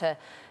and want to,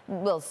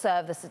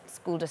 serve the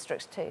school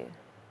districts too.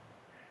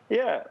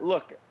 Yeah,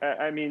 look,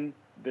 I mean,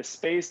 the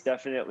space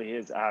definitely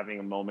is having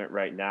a moment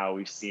right now.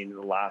 We've seen in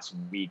the last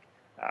week,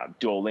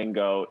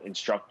 Duolingo,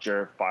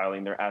 Instructure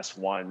filing their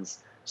S1s.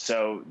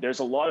 So there's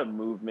a lot of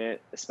movement,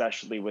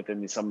 especially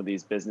within some of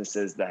these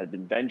businesses that had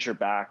been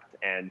venture-backed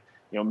and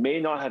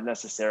may not have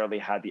necessarily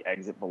had the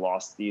exit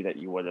velocity that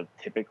you would have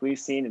typically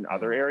seen in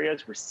other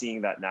areas. We're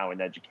seeing that now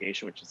in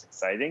education, which is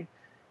exciting.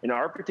 In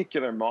our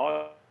particular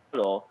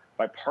model,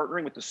 by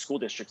partnering with the school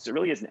districts, it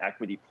really is an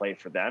equity play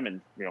for them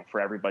and for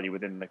everybody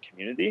within the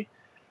community.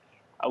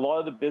 A lot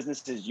of the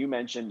businesses you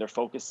mentioned, they're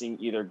focusing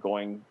either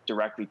going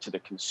directly to the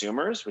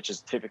consumers, which has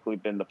typically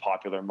been the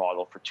popular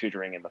model for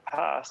tutoring in the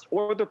past,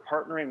 or they're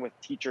partnering with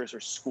teachers or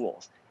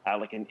schools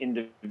at like an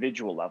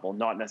individual level,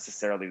 not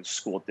necessarily the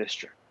school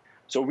district.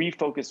 So we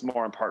focus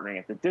more on partnering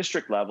at the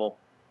district level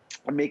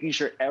and making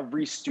sure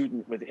every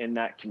student within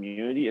that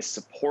community is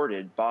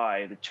supported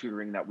by the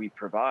tutoring that we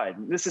provide.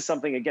 And this is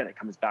something, again, it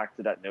comes back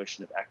to that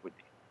notion of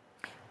equity.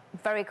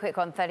 Very quick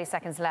on 30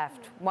 seconds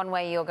left. One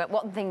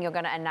thing you're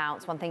going to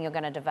announce, one thing you're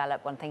going to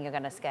develop, one thing you're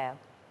going to scale.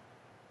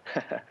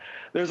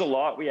 There's a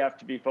lot we have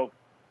to be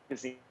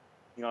focusing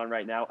on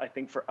right now. I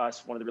think for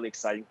us, one of the really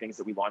exciting things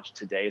that we launched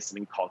today is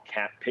something called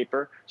Camp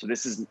Paper. So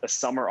this is a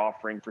summer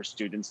offering for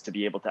students to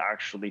be able to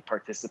actually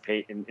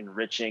participate in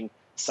enriching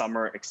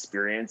summer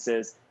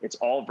experiences. It's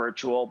all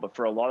virtual, but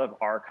for a lot of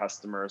our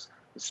customers,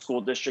 the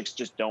school districts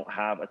just don't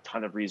have a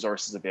ton of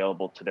resources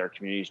available to their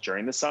communities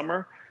during the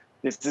summer.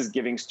 This is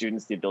giving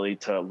students the ability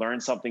to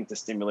learn something to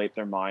stimulate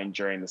their mind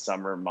during the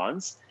summer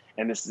months.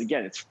 And this is,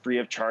 again, it's free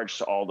of charge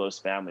to all those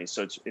families.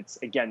 So it's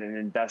again, an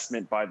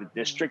investment by the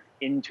district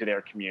into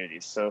their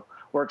communities. So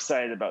we're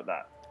excited about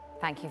that.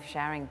 Thank you for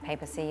sharing.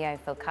 Paper CEO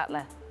Phil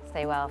Cutler.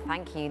 Stay well.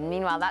 Thank you.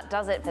 Meanwhile, that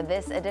does it for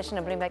this edition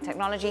of Bloomberg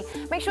Technology.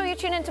 Make sure you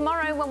tune in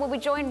tomorrow when we'll be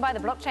joined by the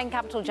Blockchain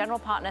Capital General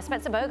Partner,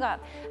 Spencer Bogart,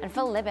 and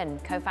Phil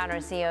Libin, co-founder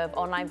and CEO of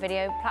online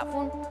video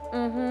platform.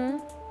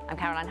 I'm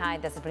Caroline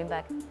Hyde. This is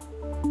Bloomberg.